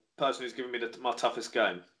name or person who's given me my toughest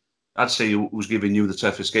game? I'd say who's giving you the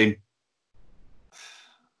toughest game.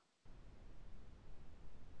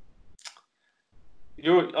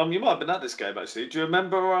 You might have been at this game actually. Do you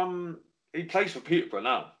remember? He plays for Peterborough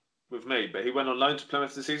now with me, but he went on loan to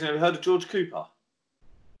Plymouth this season. Have you heard of George Cooper?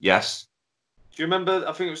 Yes. Do you remember?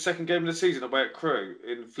 I think it was second game of the season away at Crewe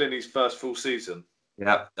in Flinney's first full season.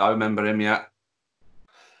 Yeah, I remember him. Yeah.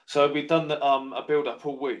 So we'd done a build up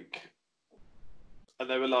all week, and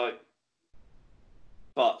they were like,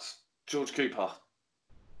 "But George Cooper,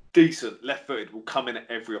 decent left-footed, will come in at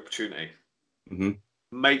every opportunity.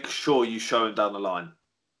 Make sure you show him down the line."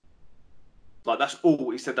 Like, that's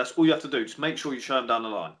all he said. That's all you have to do. Just make sure you show him down the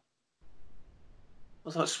line. I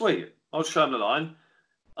was like, sweet. I'll show him the line.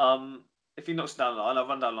 If he knocks down the line, I'll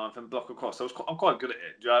run down the line for him, block across. I'm quite good at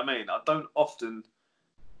it. Do you know what I mean? I don't often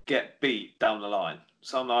get beat down the line.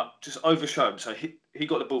 So I'm like, just overshow him. So he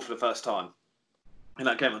got the ball for the first time in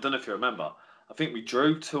that game. I don't know if you remember. I think we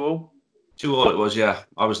drew 2-2. 2-2 it was, yeah.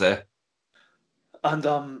 I was there. And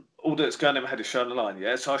all that's going in my head is showing the line,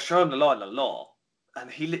 yeah? So I show him the line a lot. And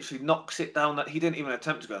he literally knocks it down. He didn't even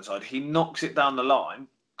attempt to go inside. He knocks it down the line,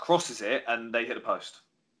 crosses it, and they hit the post.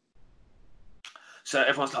 So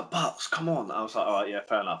everyone's like, "Butts, come on." I was like, "All right, yeah,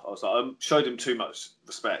 fair enough." I was like, I showed him too much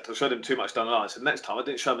respect. I showed him too much down the line. So next time, I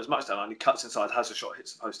didn't show him as much down the line. He cuts inside, has a shot,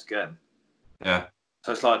 hits the post again. Yeah.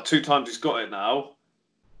 So it's like 2 times he's got it now.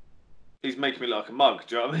 He's making me look like a mug.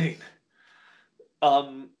 Do you know what I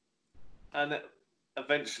mean? And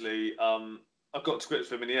eventually, I got to grips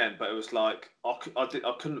with him in the end, but it was like I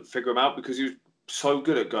couldn't figure him out because he was so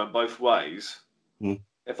good at going both ways.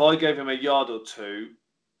 If I gave him a yard or two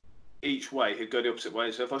each way, he'd go the opposite way.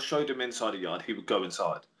 So if I showed him inside a yard, he would go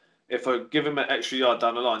inside. If I give him an extra yard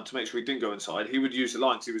down the line to make sure he didn't go inside, he would use the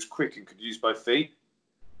line because he was quick and could use both feet.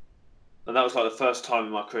 And that was like the first time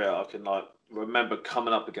in my career I can like remember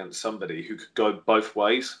coming up against somebody who could go both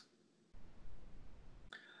ways.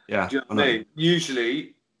 Yeah. Do you know what I mean?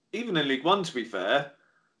 Usually, even in League One, to be fair,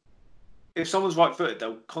 if someone's right-footed,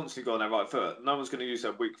 they'll constantly go on their right foot. No one's going to use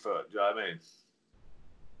their weak foot. Do you know what I mean?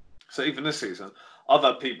 So even this season, I've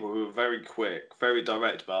had people who are very quick, very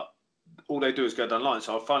direct, but all they do is go down the line.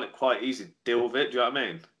 So I find it quite easy to deal with it. Do you know what I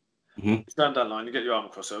mean? You stand down the line, you get your arm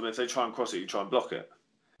across them. If they try and cross it, you try and block it.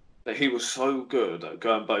 But he was so good at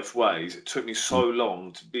going both ways. It took me so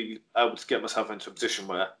long to be able to get myself into a position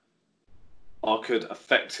where I could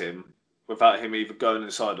affect him without him either going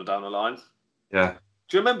inside or down the line. Yeah.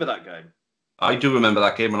 Do you remember that game? I do remember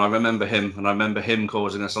that game, and I remember him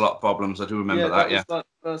causing us a lot of problems. I do remember that. Was the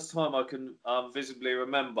first time I can visibly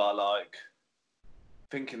remember, like,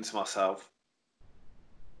 thinking to myself,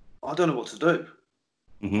 I don't know what to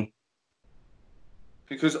do.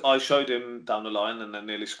 Because I showed him down the line and then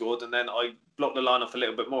nearly scored, and then I blocked the line off a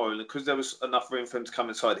little bit more, and because there was enough room for him to come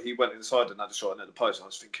inside, he went inside and had a shot and hit the post. I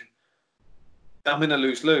was thinking, I'm in a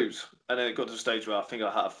lose-lose. And then it got to the stage where I think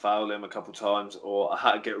I had to foul him a couple of times, or I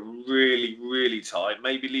had to get really, really tight,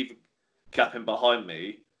 maybe leave a gap in behind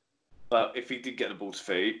me. But if he did get the ball to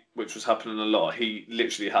feet, which was happening a lot, he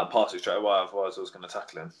literally had to pass it straight away, otherwise I was going to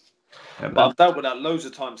tackle him. Yeah, but I've dealt with that loads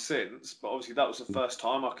of times since, but obviously that was the first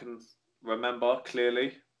time I can remember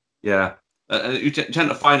clearly. Yeah. You tend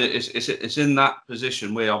to find it's in that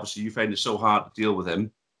position where obviously you find it so hard to deal with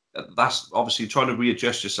him. That's obviously trying to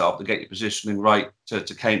readjust yourself to get your positioning right to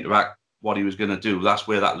counteract what he was going to do. That's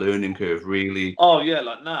where that learning curve really. Oh yeah,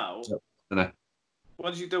 like now.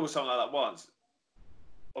 Once you deal with something like that once,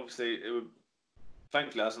 obviously it would.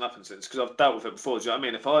 Thankfully, it hasn't happened since because I've dealt with it before. Do you know what I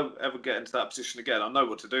mean? If I ever get into that position again, I know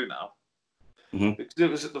what to do now. Because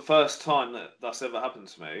it was the first time that's ever happened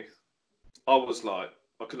to me. I was like,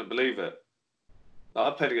 I couldn't believe it. Like,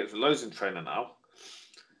 I've played against loads in training now.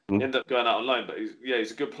 He ended up going out on loan, but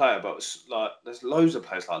he's a good player. But it's like there's loads of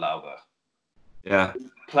players like that out there. Yeah.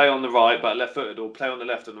 Play on the right but left-footed, or play on the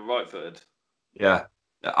left and the right-footed. Yeah.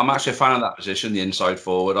 I'm actually a fan of that position, the inside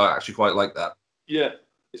forward. I actually quite like that. Yeah,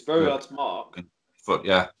 it's very hard to mark. Foot,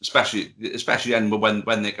 yeah, especially then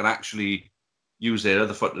when they can actually use their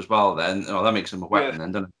other foot as well. Then that makes them a weapon.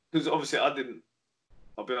 Then, doesn't it? Because obviously, I'll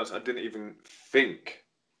be honest, I didn't even think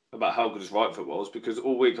about how good his right foot was, because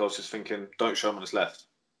all week I was just thinking, don't show him on his left.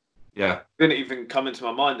 Yeah. Didn't even come into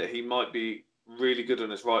my mind that he might be really good on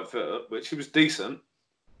his right foot, which he was decent.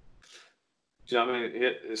 Do you know what I mean?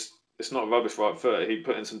 It's not a rubbish right foot. He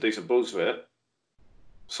put in some decent balls with it.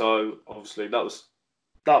 So obviously that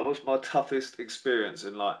was my toughest experience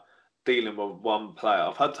in like dealing with one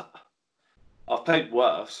player. I've played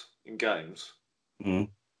worse in games,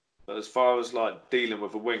 but as far as like dealing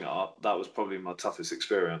with a winger, that was probably my toughest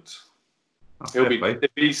experience.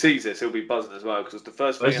 If he sees this, he'll be buzzing as well, because the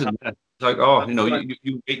first thing it's like,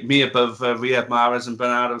 you beat me above Riyad Mahrez and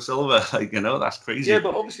Bernardo Silva. Like, that's crazy. Yeah,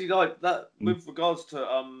 but obviously, like that with regards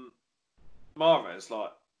to Mahrez,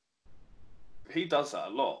 like he does that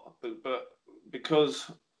a lot, but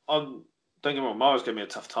because don't get me wrong, Mahrez gave me a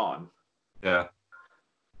tough time. Yeah.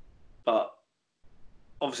 But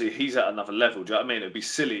obviously, he's at another level. Do you know what I mean? It'd be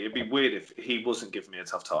silly. It'd be weird if he wasn't giving me a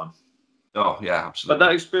tough time. Oh, yeah, absolutely. But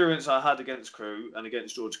that experience I had against Crew and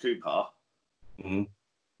against George Cooper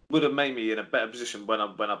would have made me in a better position when I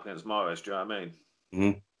went up against Mahrez. Do you know what I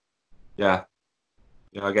mean? Yeah.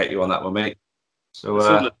 Yeah, I get you on that one, mate.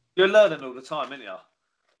 So you're learning all the time, aren't you?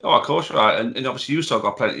 Oh, of course, right. And obviously, you've still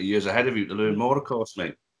got plenty of years ahead of you to learn more, of course,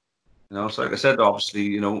 mate. So like I said,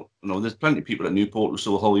 obviously, there's plenty of people at Newport who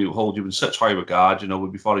still hold you in such high regard. We'll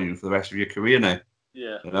be following you for the rest of your career now.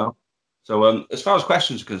 Yeah. So as far as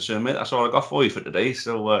questions are concerned, mate, that's all I got for you for today.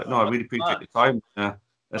 So I really appreciate your time.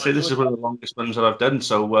 I say this is one of the longest ones that I've done.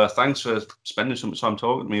 So thanks for spending some time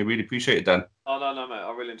talking to me. I really appreciate it, Dan. Oh no, mate.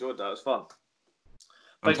 I really enjoyed that. It was fun.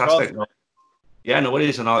 Fantastic. Yeah, no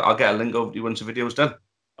worries, and I'll get a link over to you once the video's done.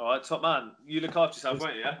 All right, top man. You look after yourself,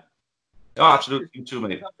 won't you? Yeah. Oh, absolutely. You too,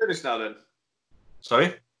 mate. I'm finished now, then.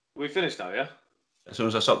 Sorry? We finished now, yeah? As soon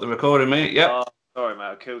as I stop the recording, mate. Yeah. Sorry, mate.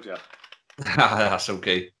 I killed you. That's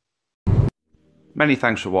okay. Many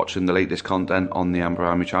thanks for watching the latest content on the Amber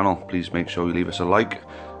Army channel. Please make sure you leave us a like.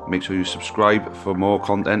 Make sure you subscribe for more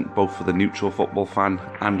content, both for the neutral football fan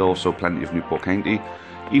and also plenty of Newport County.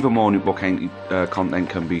 Even more Newport County content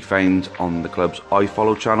can be found on the club's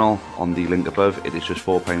iFollow channel on the link above. It is just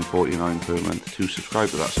 £4.49 per month to subscribe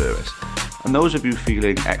to that service. And those of you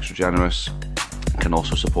feeling extra generous can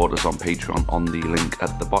also support us on Patreon on the link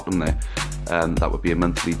at the bottom there. That would be a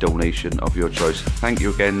monthly donation of your choice. Thank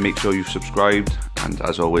you again. Make sure you've subscribed, and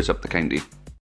as always, up the county.